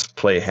this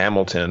play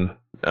Hamilton.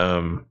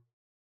 I've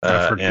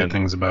heard good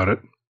things about it.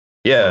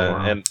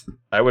 Yeah, and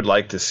I would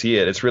like to see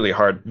it. It's really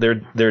hard.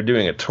 They're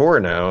doing a tour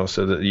now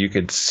so that you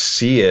could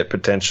see it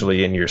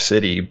potentially in your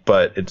city,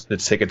 but the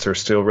tickets are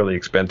still really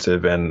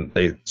expensive and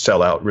they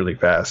sell out really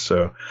fast.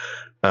 So,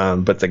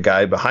 but the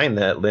guy behind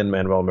that,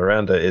 Lin-Manuel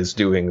Miranda, is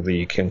doing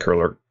the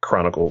Kingkiller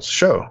Chronicles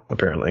show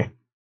apparently.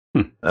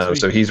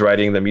 So he's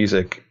writing the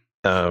music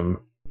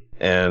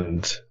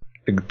and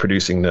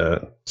producing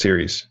the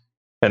series,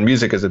 and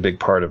music is a big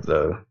part of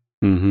the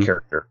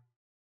character.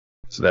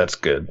 So that's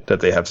good that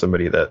they have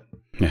somebody that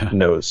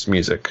knows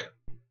music.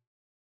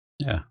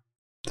 Yeah.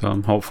 So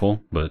I'm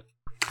hopeful, but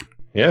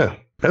yeah,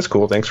 that's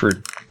cool. Thanks for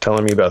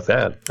telling me about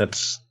that.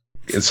 It's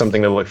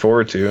something to look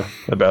forward to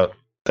about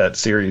that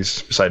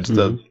series besides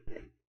the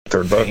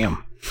 3rd book.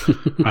 Damn.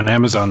 On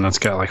Amazon, that's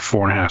got like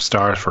 4.5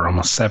 stars for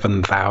almost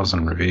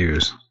 7,000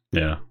 reviews.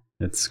 Yeah,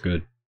 it's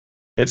good.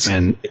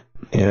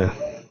 Yeah.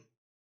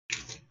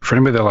 For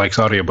anybody that likes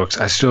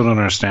audiobooks, I still don't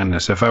understand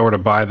this. If I were to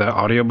buy the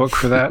audiobook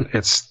for that,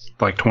 it's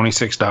like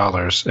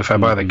 $26. If I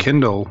buy the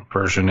Kindle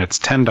version, it's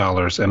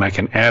 $10, and I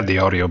can add the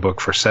audiobook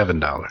for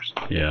 $7.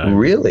 Yeah.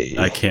 Really?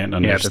 I can't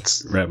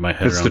wrap my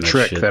head around that. It's the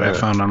trick that I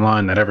found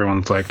online that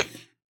everyone's like,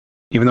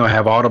 even though I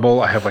have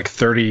Audible, I have like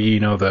 30,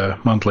 the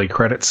monthly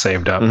credits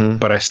saved up,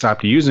 but I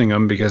stopped using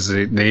them because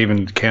they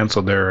even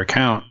canceled their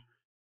account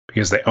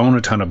because they own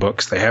a ton of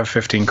books. They have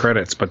 15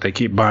 credits, but they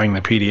keep buying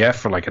the PDF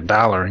for like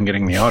 $1 and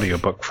getting the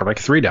audiobook for like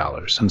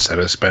 $3 instead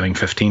of spending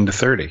 15 to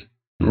 30.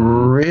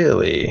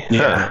 Really?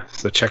 Yeah. Huh.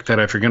 So check that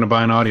out. If you're going to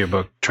buy an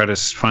audiobook, try to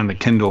find the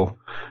Kindle,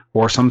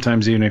 or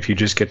sometimes even if you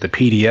just get the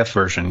PDF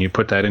version, you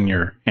put that in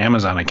your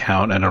Amazon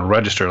account and it'll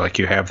register like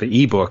you have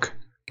the ebook.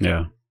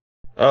 Yeah.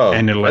 Oh,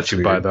 and it'll let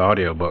you buy the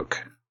audiobook.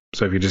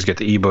 So if you just get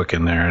the ebook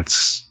in there,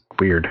 it's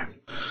weird.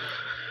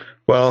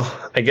 Well,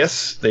 I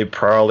guess they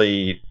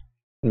probably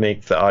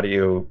make the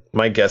audio.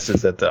 My guess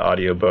is that the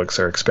audiobooks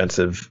are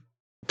expensive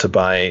to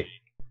buy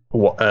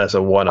as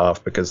a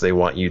one-off because they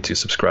want you to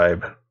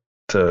subscribe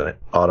to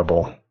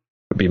Audible,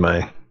 would be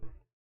my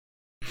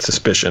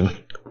suspicion.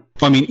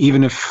 Well, I mean,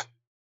 even if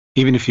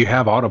you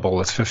have Audible,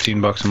 it's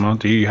 $15 a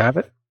month. Do you have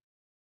it?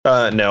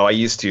 No, I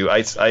used to.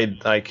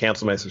 I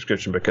canceled my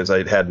subscription because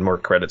I had more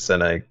credits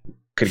than I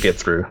could get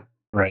through.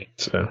 Right.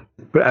 So,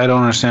 but I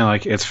don't understand.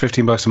 Like, it's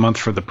 $15 a month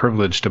for the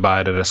privilege to buy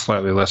it at a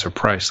slightly lesser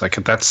price. Like,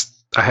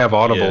 I have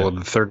Audible in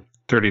the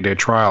 30-day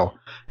trial,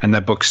 and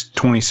that book's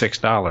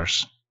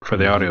 $26 for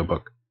the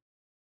audiobook.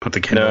 But the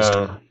Kindle's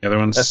the other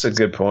ones. That's a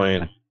good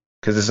point.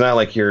 Because it's not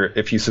like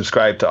if you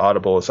subscribe to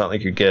Audible, it's not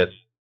like you get,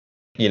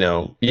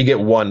 you get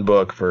one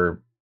book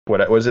for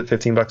what was it,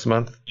 $15 a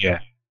month? Yeah.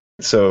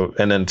 So,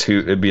 and then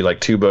it'd be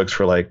like 2 books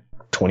for like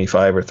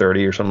 25 or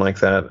 30 or something like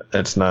that.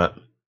 It's not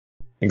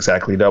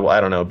exactly double. I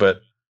don't know,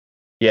 but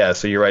yeah.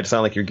 So you're right. It's not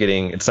like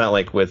it's not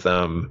like with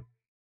I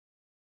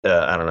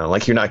don't know,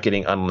 like you're not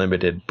getting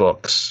unlimited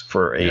books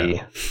for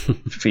a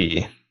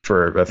fee,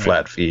 for a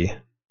flat fee.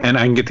 And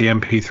I can get the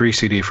MP3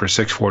 CD for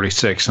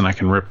 $6.46, and I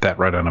can rip that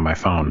right onto my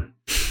phone.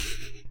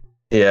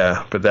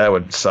 Yeah, but that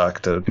would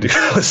suck to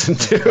listen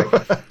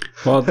to.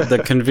 Well,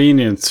 the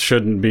convenience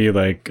shouldn't be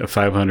like a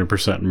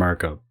 500%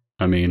 markup.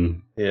 I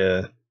mean,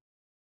 yeah,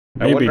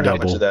 maybe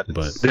double. But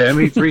the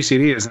MP3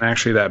 CD isn't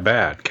actually that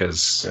bad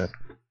because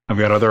I've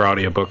got other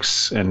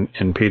audiobooks, and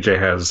PJ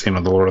has the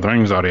Lord of the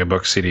Rings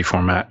audiobook CD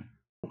format.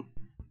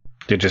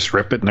 You just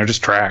rip it, and they're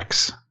just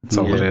tracks. That's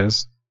all it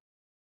is.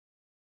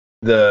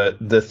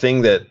 The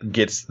thing that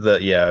gets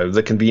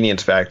the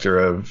convenience factor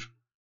of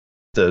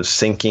the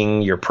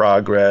syncing your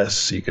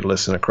progress, you could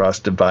listen across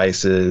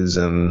devices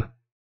and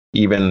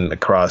even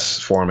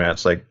across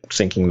formats, like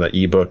syncing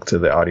the ebook to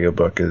the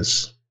audiobook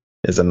is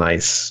a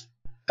nice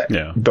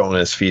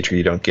bonus feature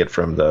you don't get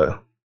from the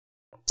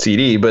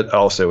CD, but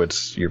also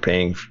you're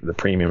paying the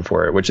premium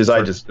for it, which is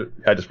I just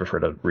prefer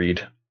to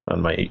read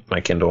on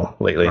my Kindle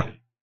lately.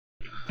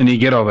 And you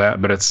get all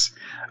that, but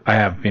I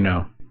have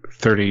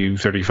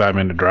 30-35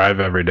 minute drive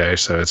every day,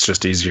 so it's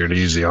just easier to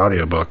use the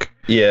audiobook.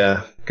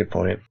 Yeah, good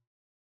point.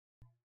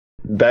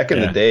 Back in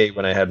the day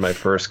when I had my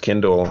first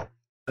Kindle,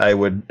 I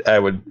would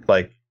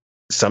like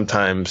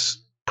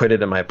sometimes put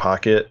it in my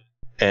pocket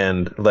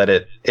and let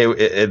it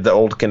the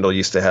old Kindle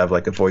used to have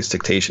like a voice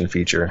dictation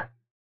feature,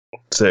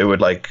 so it would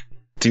like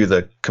do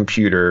the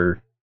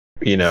computer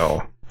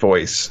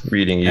voice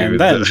reading you, and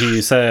then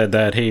he said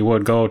that he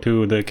would go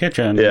to the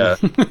kitchen. Yeah.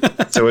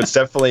 So it's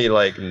definitely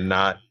like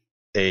not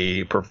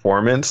a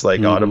performance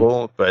like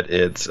Audible, but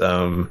it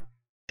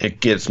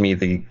gives me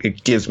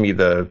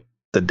the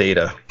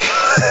data.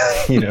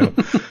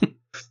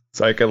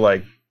 So I could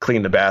like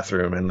clean the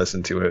bathroom and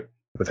listen to it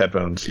with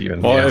headphones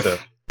even. Well,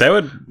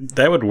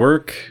 that would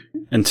work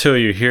until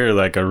you hear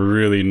like a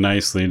really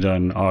nicely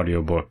done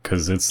audiobook,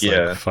 because it's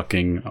like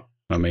fucking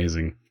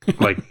amazing.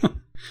 Like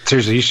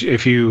seriously,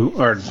 if you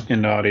are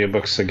into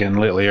audiobooks again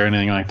lately or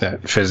anything like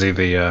that, Fizzy,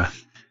 the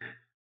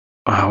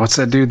what's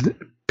that dude?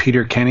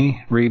 Peter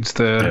Kenny reads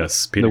the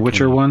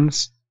Witcher Kenny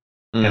ones,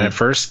 and at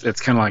first it's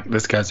kind of like,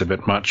 this guy's a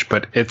bit much,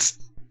 but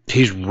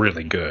he's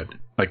really good.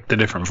 Like the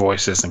different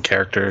voices and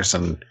characters,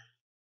 and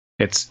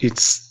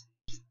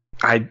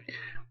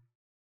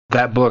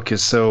that book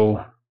is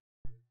so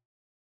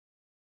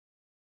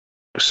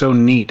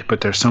neat,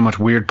 but there's so much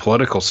weird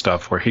political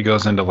stuff where he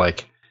goes into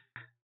like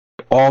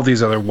all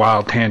these other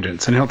wild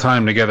tangents, and he'll tie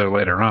them together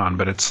later on,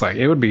 but it's like,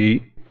 it would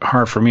be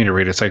hard for me to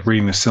read. It's like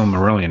reading the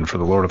Silmarillion for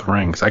the Lord of the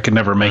Rings. I could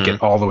never make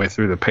it all the way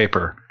through the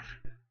paper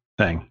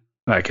thing.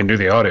 I can do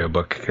the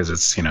audiobook because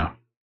it's,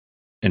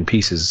 in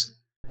pieces.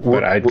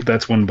 But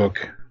that's one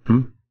book.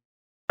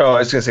 Oh, I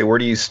was gonna say, where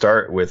do you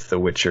start with the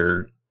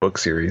Witcher book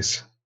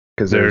series?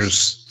 Because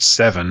there's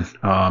 7.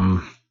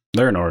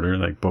 They're in order,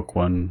 like book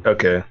 1.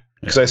 Okay,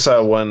 because I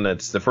saw one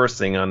that's the first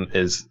thing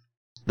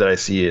that I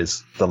see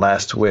is The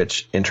Last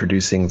Witch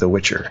introducing the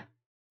Witcher.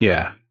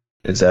 Yeah,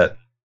 is that?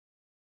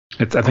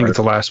 I think it's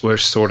The Last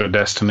Wish, Sword of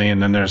Destiny,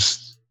 and then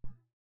that's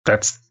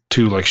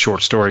 2 like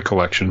short story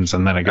collections,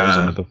 and then it goes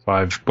into the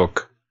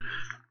 5-book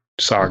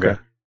saga. Okay.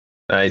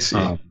 I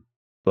see.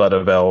 Blood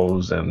of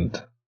Elves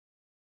and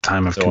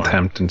Time of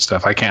Contempt and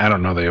stuff. I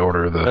don't know the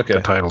order of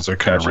the titles are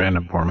kind of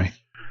random for me.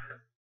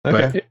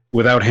 Okay. But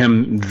without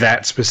him,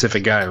 that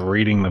specific guy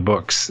reading the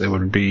books, it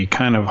would be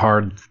kind of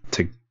hard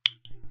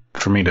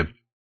for me to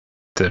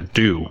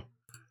do.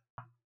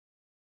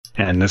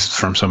 And this is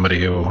from somebody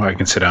who I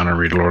can sit down and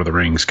read Lord of the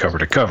Rings cover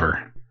to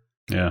cover.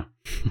 Yeah.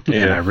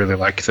 And I really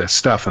like this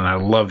stuff, and I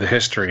love the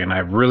history, and I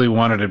really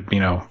wanted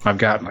to, I've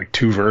got like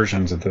 2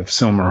 versions of the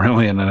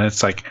Silmarillion, and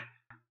it's like,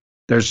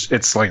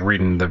 it's like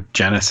reading the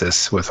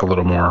Genesis with a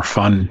little more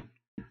fun,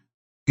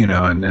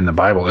 and in the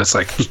Bible. It's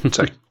like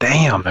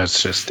damn,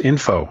 that's just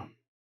info.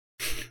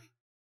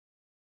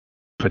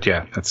 But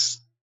yeah, that's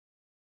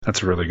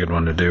a really good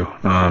one to do.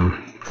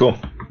 Cool.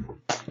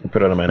 I'll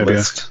put it on my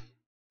list.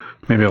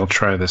 Maybe I'll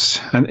try this.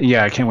 And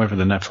yeah, I can't wait for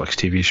the Netflix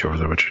TV show for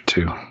The Witcher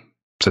 2.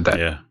 Said that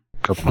a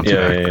couple months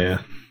back. Yeah.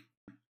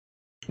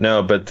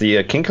 No, but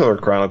the Kingkiller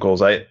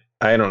Chronicles, I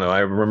don't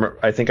know.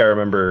 I think I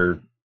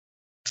remember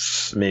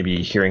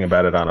maybe hearing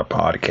about it on a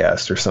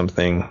podcast or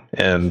something,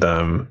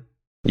 and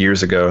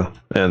years ago,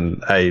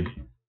 and I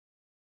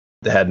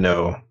had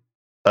no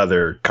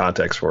other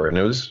context for it, and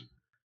it was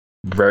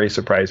very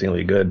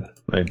surprisingly good.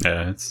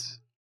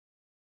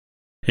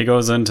 He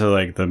goes into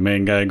like, the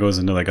main guy goes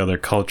into like other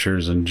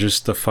cultures, and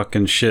just the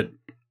fucking shit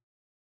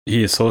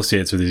he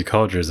associates with these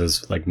cultures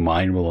is like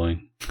mind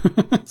blowing.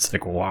 It's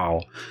like,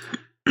 wow.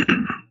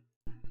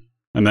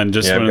 And then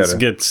just when it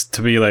gets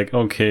to be like,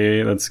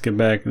 okay, let's get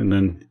back, and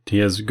then he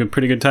has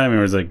pretty good timing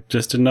where it's like,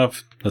 just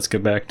enough, let's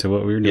get back to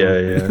what we were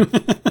doing. Yeah.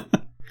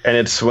 And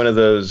it's one of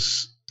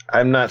those,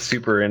 I'm not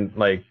super in,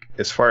 like,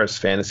 as far as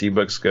fantasy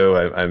books go,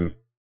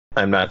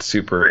 I'm not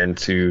super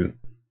into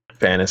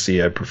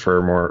fantasy. I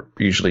prefer more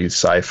usually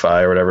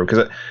sci-fi or whatever,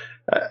 because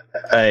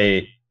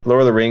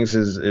Lord of the Rings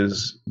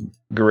is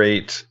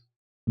great,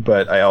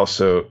 but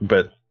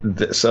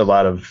there's a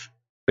lot of,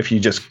 if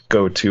you just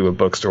go to a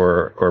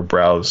bookstore or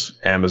browse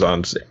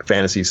Amazon's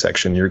fantasy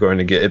section, you're going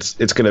to get,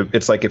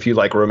 it's like if you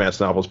like romance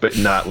novels, but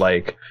not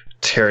like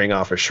tearing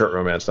off a short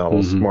romance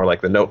novels, more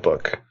like The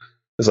Notebook.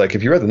 It's like,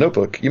 if you read The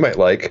Notebook, you might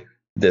like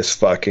this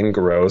fucking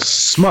gross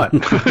smut.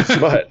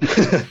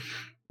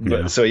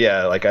 But so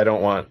yeah, like, I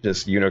don't want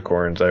just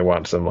unicorns. I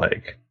want some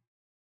like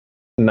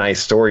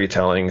nice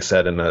storytelling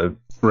set in a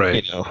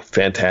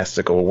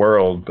fantastical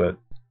world. But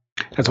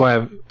that's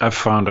why I've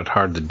found it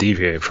hard to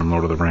deviate from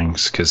Lord of the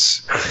Rings,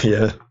 because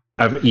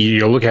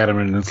you look at them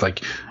and it's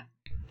like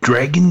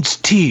dragon's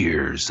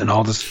tears and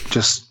all this.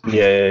 Just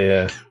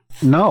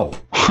no.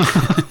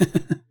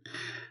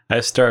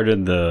 I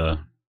started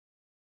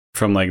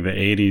from like the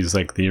 80s,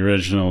 like the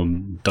original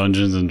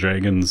Dungeons and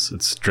Dragons.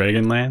 It's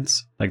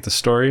Dragonlance, like the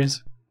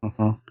stories.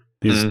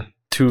 These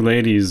 2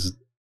 ladies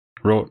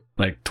wrote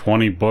like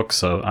 20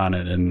 books on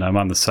it, and I'm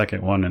on the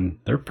second one, and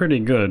they're pretty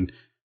good.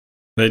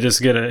 They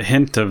just get a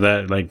hint of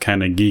that, like,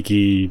 kind of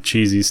geeky,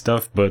 cheesy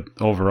stuff, but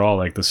overall,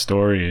 like, the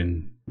story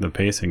and the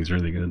pacing's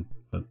really good.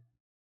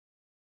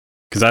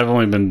 Because I've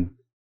only been,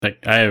 like,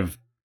 I have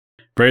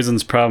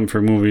Brazen's problem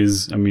for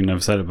movies. I mean,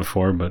 I've said it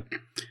before, but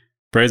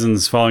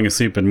Brazen's falling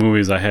asleep in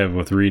movies I have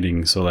with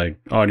reading. So,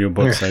 like,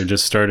 audiobooks I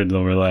just started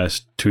over the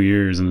last 2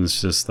 years, and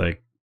it's just,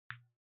 like,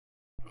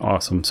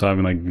 awesome. So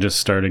I'm, like, just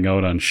starting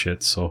out on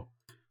shit, so.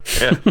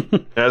 Yeah,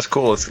 that's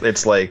cool.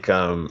 It's like,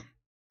 I'm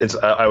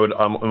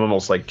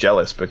almost, like,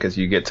 jealous because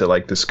you get to,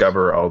 like,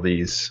 discover all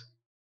these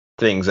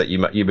things that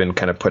you've been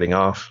kind of putting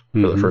off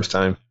for the first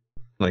time.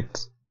 Like,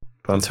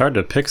 fun. It's hard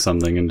to pick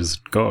something and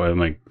just go. I'm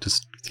like,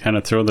 just kind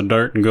of throw the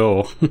dart and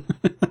go.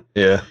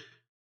 Yeah.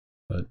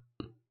 But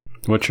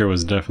Witcher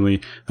was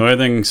definitely the only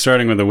thing.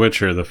 Starting with The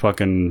Witcher, the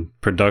fucking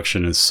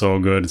production is so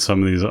good.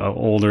 Some of these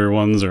older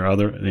ones or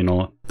other,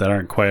 that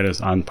aren't quite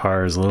as on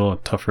par is a little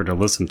tougher to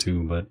listen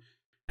to. But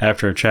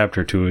after a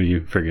chapter or two,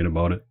 you forget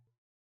about it.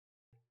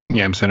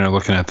 Yeah, I'm sitting there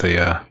looking at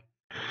the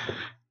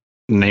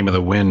Name of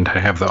the Wind. I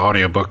have the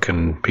audiobook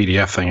and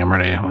PDF thing. I'm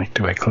ready. I'm like,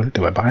 do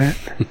I buy it?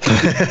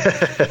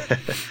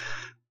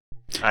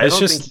 I don't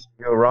think you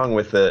can go wrong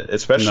with it,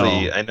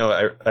 especially. No. I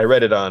know I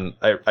read it on.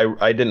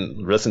 I didn't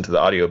listen to the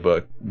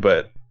audiobook,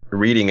 but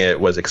reading it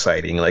was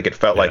exciting. Like, it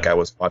felt like I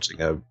was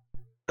watching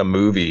a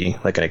movie,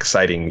 like an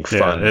exciting,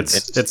 fun.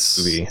 It's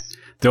movie.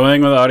 The only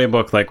thing with the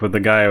audiobook, like with the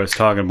guy I was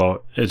talking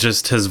about, it's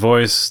just his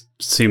voice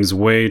seems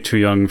way too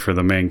young for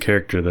the main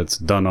character that's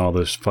done all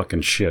this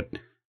fucking shit.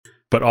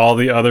 But all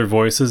the other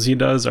voices he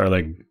does are,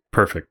 like,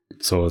 perfect.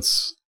 So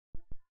it's,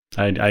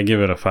 I give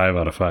it a 5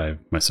 out of 5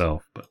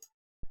 myself, but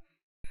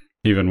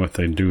even with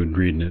the dude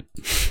reading it.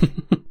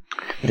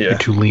 Yeah. You're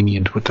too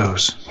lenient with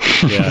those.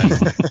 Yeah.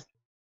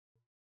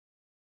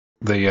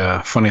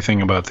 The funny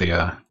thing about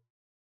the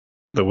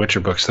Witcher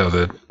books, though,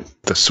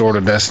 the Sword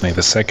of Destiny,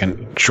 the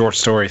second short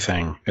story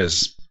thing,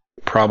 is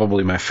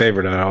probably my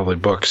favorite out of all the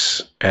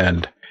books.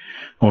 And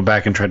I went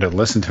back and tried to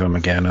listen to them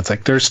again. It's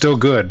like, they're still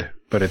good,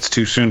 but it's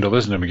too soon to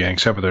listen to them again,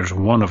 except for there's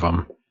one of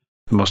them,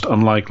 the most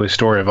unlikely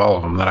story of all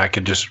of them, that I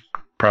could just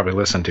probably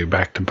listen to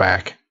back to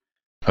back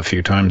a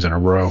few times in a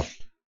row.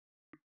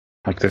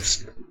 Like,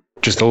 that's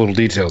just the little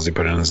details he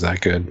put in is that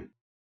good.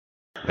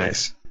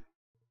 Nice.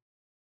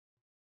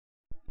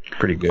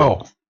 Pretty good.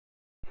 Oh,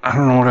 I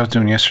don't know what I was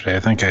doing yesterday. I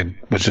think I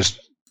was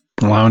just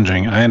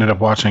lounging. I ended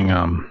up watching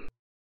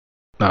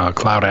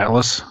Cloud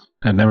Atlas.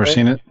 I'd never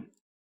seen it.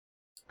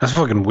 That's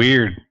fucking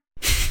weird.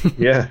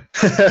 Yeah.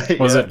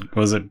 Was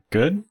it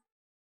good?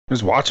 It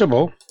was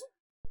watchable.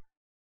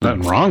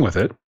 Nothing wrong with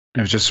it.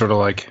 It was just sort of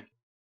like...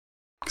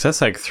 Because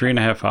that's like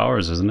 3.5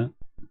 hours, isn't it?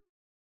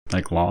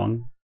 Like,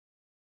 long?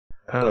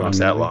 I don't know if it's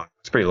that long.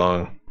 It's pretty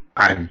long.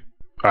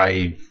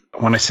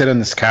 When I sit on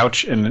this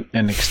couch and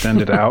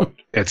extend it out,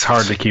 it's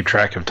hard to keep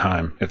track of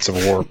time. It's a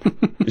warp.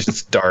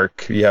 It's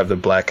dark. You have the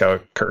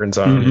blackout curtains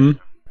on.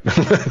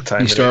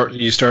 Mm-hmm.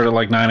 You start at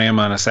like 9 a.m.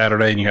 on a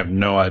Saturday, and you have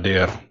no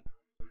idea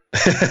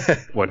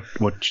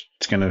what's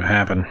going to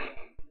happen.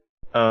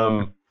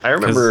 I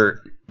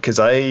remember because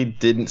I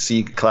didn't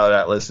see Cloud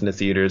Atlas in the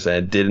theaters, and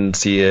I didn't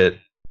see it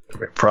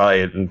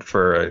probably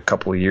for a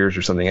couple of years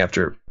or something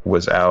after it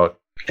was out.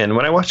 And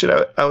when I watched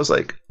it, I was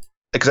like,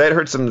 because I had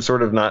heard some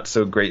sort of not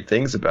so great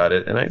things about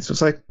it, and I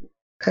was like,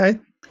 I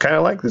kind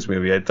of like this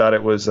movie. I thought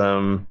it was,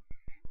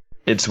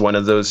 it's one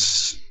of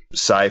those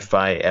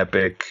sci-fi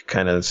epic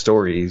kind of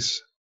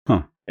stories,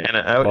 and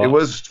it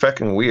was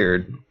fucking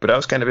weird, but I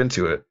was kind of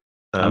into it.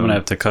 I'm gonna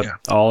have to cut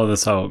all of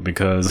this out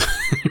because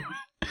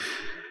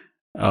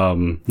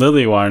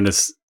Lily wanted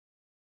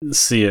to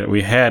see it.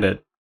 We had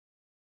it.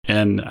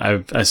 And I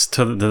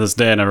to this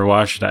day I never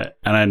watched it.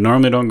 And I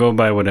normally don't go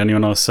by what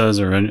anyone else says,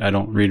 or I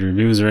don't read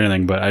reviews or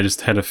anything. But I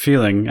just had a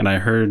feeling, and I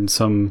heard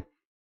some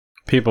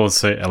people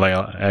say, like,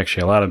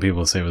 actually a lot of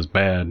people say it was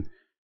bad.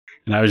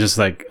 And I was just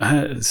like,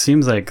 it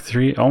seems like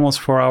almost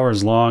 4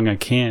 hours long. I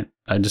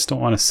just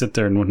don't want to sit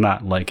there and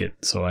not like it.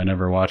 So I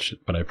never watched it,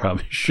 but I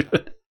probably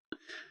should.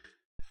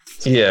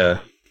 Yeah.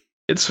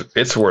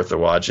 It's worth a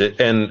watch.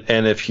 And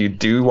if you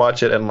do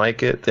watch it and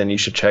like it, then you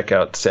should check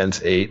out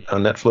Sense8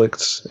 on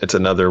Netflix. It's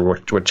another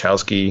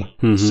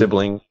Wachowski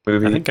sibling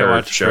movie. I think I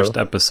watched the first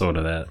episode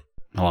of that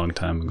a long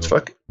time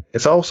ago.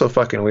 It's also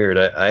fucking weird.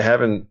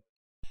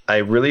 I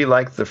really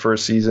liked the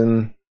first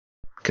season,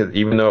 because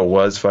even though it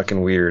was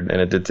fucking weird, and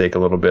it did take a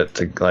little bit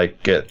to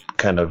like get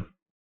kind of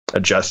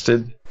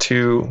adjusted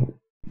to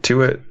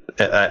it.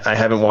 I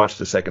haven't watched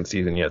the second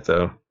season yet,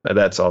 though.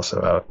 That's also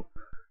out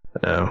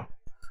now.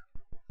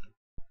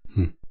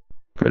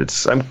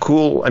 But I'm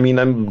cool. I mean,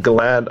 I'm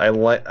glad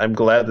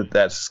that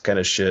that's kind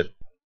of shit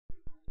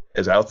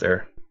is out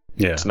there.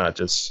 Yeah. It's not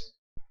just,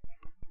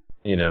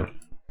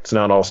 it's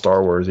not all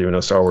Star Wars, even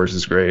though Star Wars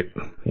is great,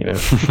 Yeah,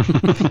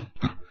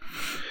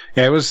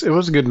 it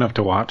was good enough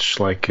to watch.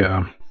 Like,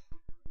 I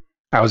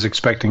was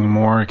expecting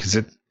more because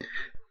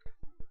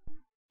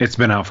it's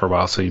been out for a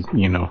while. So,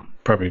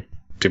 probably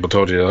people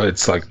told you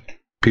it's like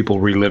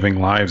people reliving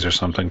lives or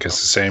something because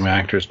the same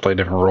actors play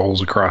different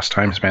roles across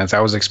time spans.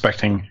 I was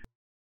expecting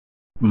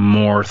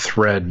more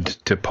thread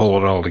to pull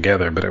it all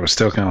together, but it was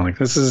still kind of like,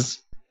 this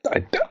is,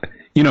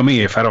 you know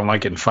me, if I don't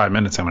like it in 5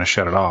 minutes, I'm going to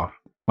shut it off.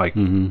 Like,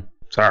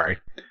 sorry.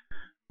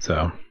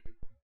 So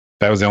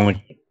that was the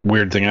only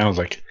weird thing. I was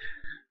like,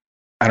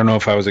 I don't know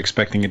if I was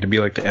expecting it to be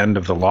like the end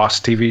of the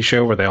Lost TV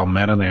show where they all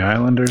met on the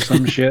island or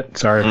some shit.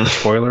 Sorry for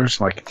spoilers.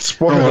 Like,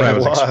 spoiler what I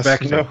was Lost,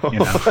 expecting. no. You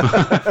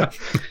know?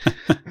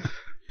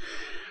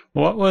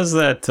 What was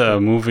that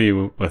movie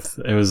with?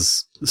 It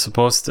was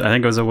supposed to. I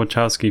think it was a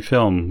Wachowski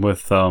film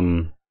with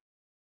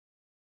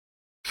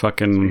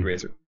fucking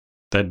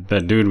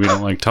that dude we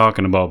don't like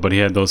talking about, but he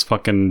had those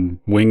fucking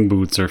wing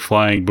boots or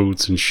flying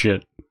boots and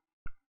shit.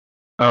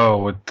 Oh,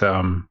 with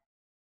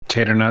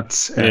Tater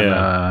Nuts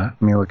and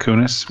Mila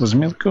Kunis. Was it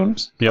Mila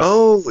Kunis? Yep.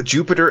 Oh,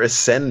 Jupiter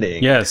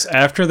Ascending. Yes.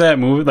 After that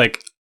movie,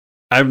 like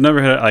I've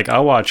never had like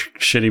I'll watch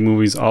shitty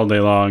movies all day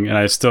long, and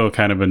I still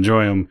kind of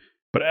enjoy them.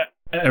 But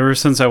ever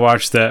since I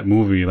watched that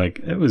movie, like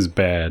it was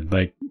bad.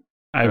 Like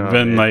I've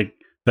been like,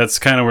 that's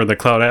kind of where the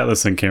Cloud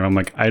Atlas thing came. I'm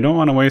like, I don't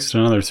want to waste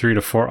another 3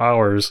 to 4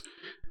 hours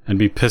and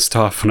be pissed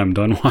off when I'm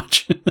done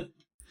watching it.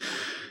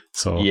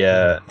 So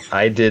yeah,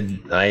 I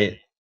did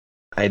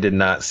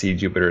not see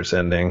Jupiter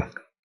Ascending.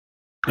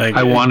 like,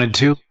 I wanted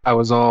to. I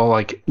was all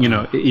like, you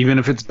know, even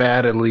if it's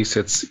bad, at least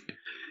it's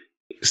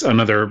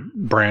another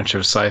branch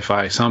of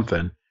sci-fi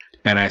something.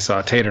 And I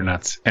saw Tater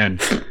Nuts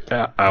and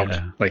out.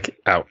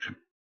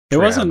 It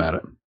wasn't about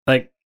it.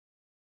 like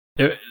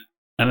it,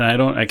 and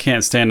I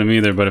can't stand him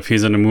either, but if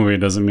he's in a movie, it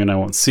doesn't mean I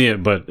won't see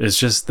it. But it's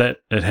just that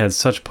it had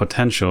such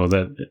potential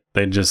that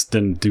they just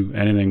didn't do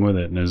anything with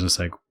it. And it was just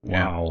like,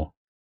 wow.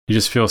 You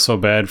just feel so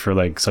bad for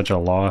like such a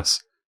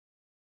loss.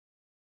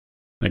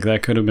 Like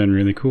that could have been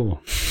really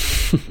cool.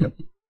 Yep.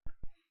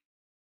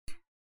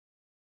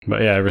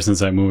 But yeah, ever since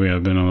that movie,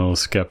 I've been a little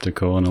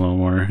skeptical and a little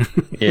more.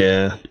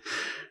 Yeah.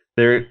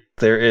 There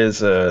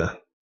is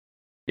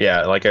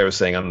like I was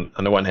saying,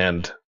 on the one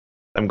hand,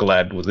 I'm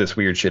glad this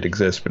weird shit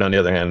exists, but on the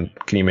other hand,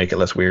 can you make it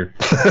less weird?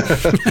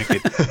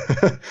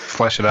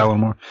 Flesh it out a little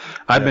more.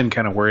 I've been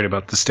kind of worried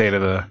about the state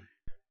of the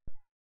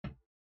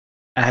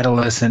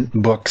adolescent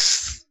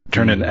books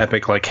turned into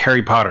epic. Like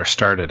Harry Potter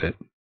started it.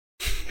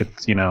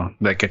 It's, you know,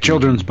 like a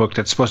children's book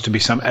that's supposed to be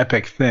some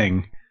epic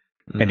thing,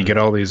 and you get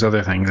all these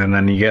other things, and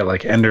then you get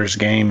like Ender's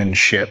Game and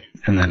shit,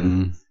 and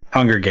then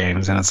Hunger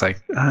Games, and it's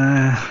like,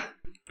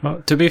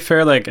 Well, to be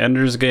fair, like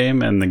Ender's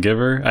Game and The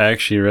Giver, I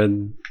actually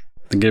read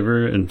The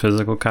Giver in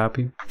physical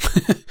copy.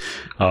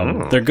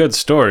 They're good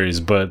stories,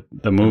 but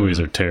the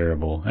movies are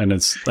terrible. And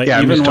it's like,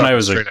 even when I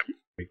was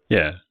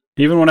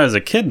even when I was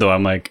a kid, though,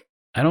 I'm like,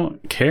 I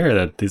don't care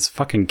that this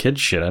fucking kid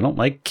shit. I don't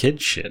like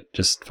kid shit.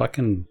 Just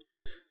fucking.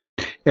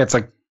 Yeah, it's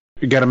like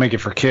you got to make it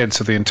for kids,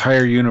 so the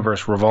entire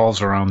universe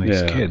revolves around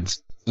these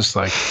kids. Just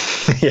like,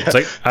 it's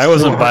like I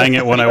wasn't buying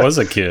it when I was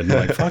a kid.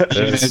 Like, fuck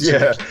this.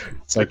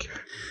 It's like,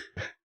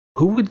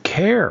 who would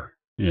care?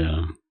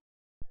 Yeah.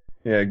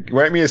 Yeah,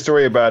 write me a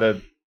story about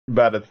a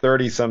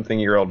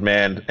 30-something-year-old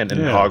man and in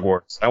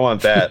Hogwarts. I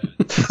want that.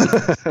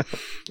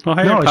 Well,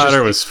 Harry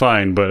Potter was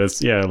fine, but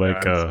it's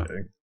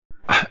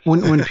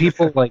when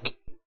people like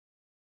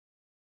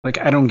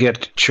I don't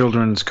get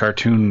children's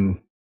cartoon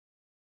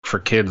for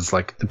kids,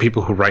 like the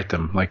people who write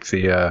them, like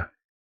the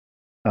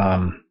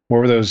what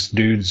were those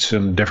dudes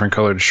in different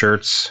colored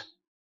shirts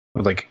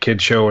with like a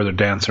kid show where they're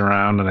dancing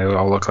around and they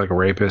all look like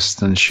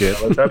rapists and shit.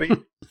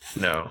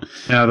 No,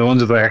 the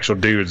ones with the actual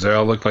dudes, they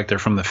all look like they're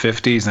from the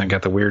 50s and they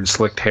got the weird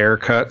slicked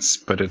haircuts,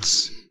 but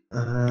it's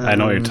I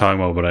know what you're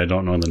talking about, but I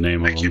don't know the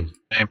name of them.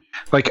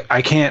 Like,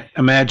 I can't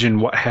imagine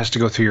what has to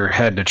go through your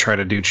head to try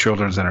to do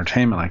children's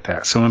entertainment like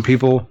that. So when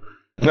people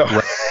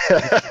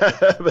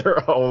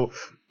they're all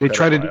they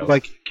try to do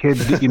like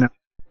kids, you know,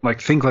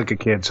 like think like a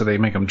kid, so they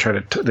make them try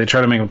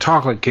to make them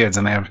talk like kids,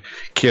 and they have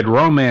kid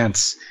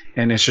romance,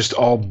 and it's just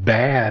all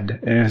bad,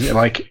 and it,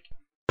 like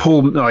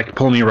pull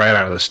me right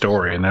out of the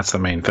story, and that's the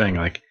main thing.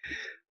 Like,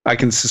 I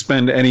can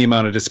suspend any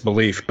amount of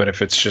disbelief, but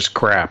if it's just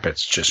crap,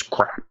 it's just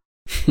crap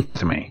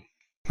to me.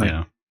 Like,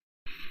 yeah,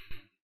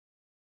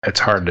 it's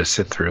hard to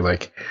sit through.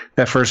 Like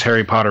that first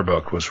Harry Potter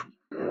book was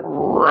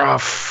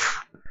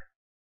rough,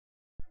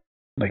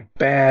 like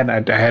bad.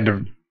 I had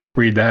to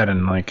read that,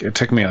 and like it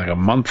took me like a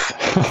month.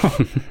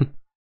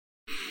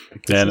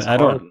 And I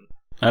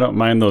don't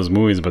mind those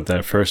movies, but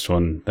that first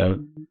one,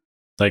 that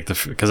like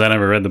because I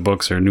never read the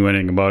books or knew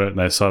anything about it,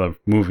 and I saw the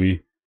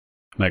movie,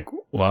 I'm like,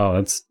 wow,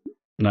 that's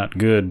not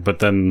good. But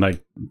then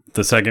like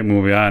the second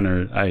movie on,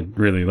 or I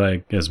really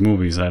like as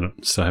movies. I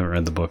still haven't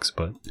read the books,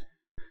 but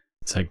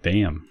it's like,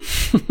 damn.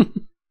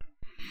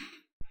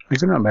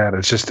 These are not bad.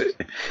 It's just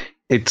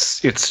it's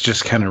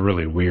just kind of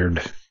really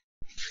weird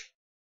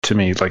to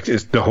me. Like,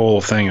 it's the whole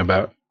thing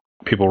about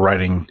people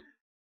writing.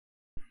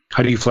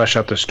 How do you flesh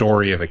out the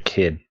story of a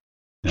kid?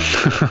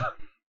 Yeah.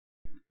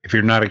 If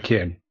you're not a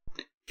kid,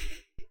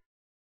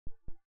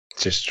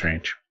 it's just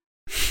strange.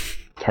 It's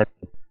hard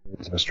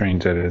to how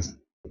strange that is.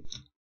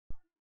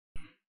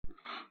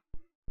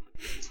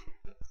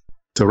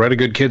 So write a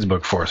good kids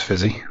book for us,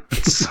 Fizzy.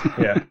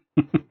 Yeah.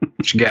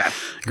 What you got?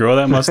 Grow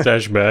that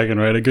mustache back and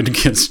write a good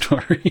kid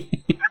story.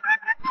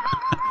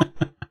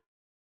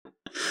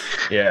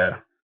 Yeah.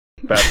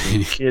 About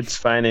some kids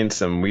finding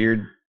some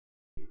weird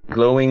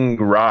glowing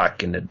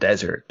rock in the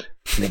desert.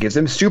 And it gives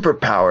them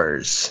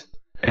superpowers.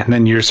 And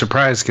then you're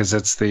surprised because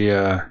it's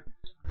the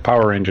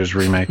Power Rangers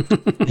remake.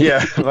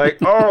 Yeah, like,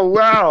 oh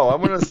wow,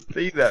 I'm gonna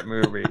see that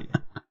movie.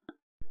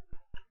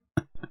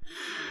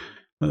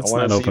 Let's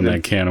not open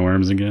that can of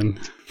worms again.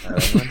 I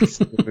want to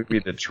see the movie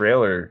the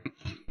trailer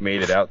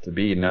made it out to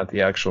be, not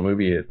the actual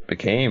movie it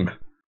became.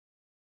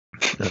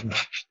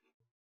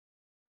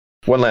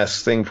 One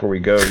last thing before we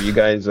go, you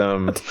guys,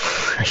 are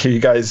you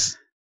guys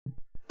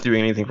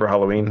doing anything for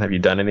Halloween? Have you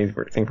done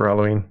anything for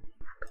Halloween,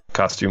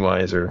 costume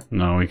wise, or?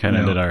 No, we kind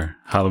of did our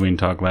Halloween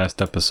talk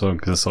last episode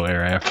because this will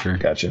air after.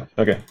 Gotcha.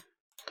 Okay,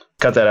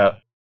 cut that out.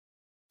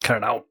 Cut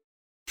it out.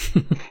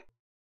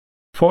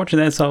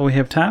 Fortunately, that's all we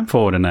have time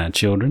for tonight,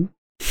 children.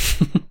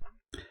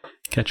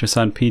 Catch us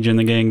on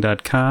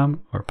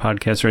pginthegang.com or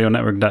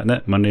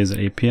podcastradionetwork.net Mondays at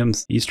 8 p.m.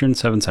 Eastern,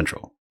 7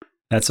 Central.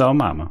 That's all,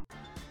 Mama.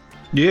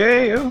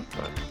 Yeah.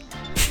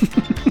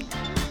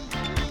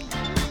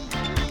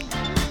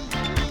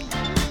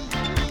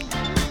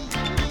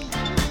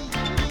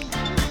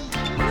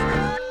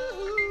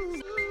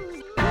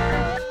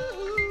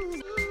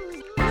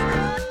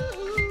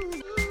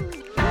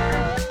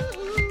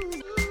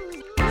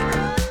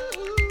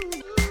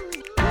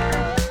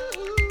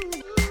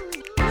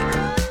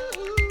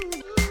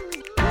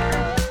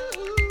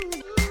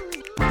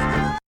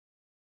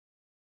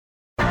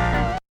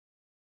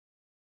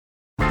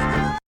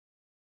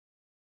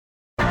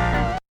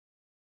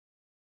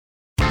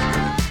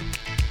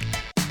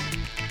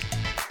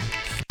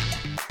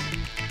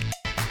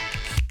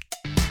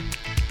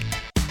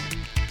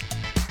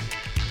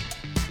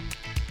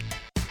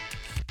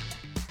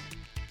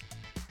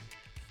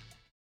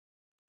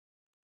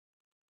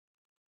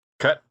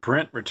 Cut,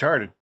 print,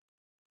 retarded.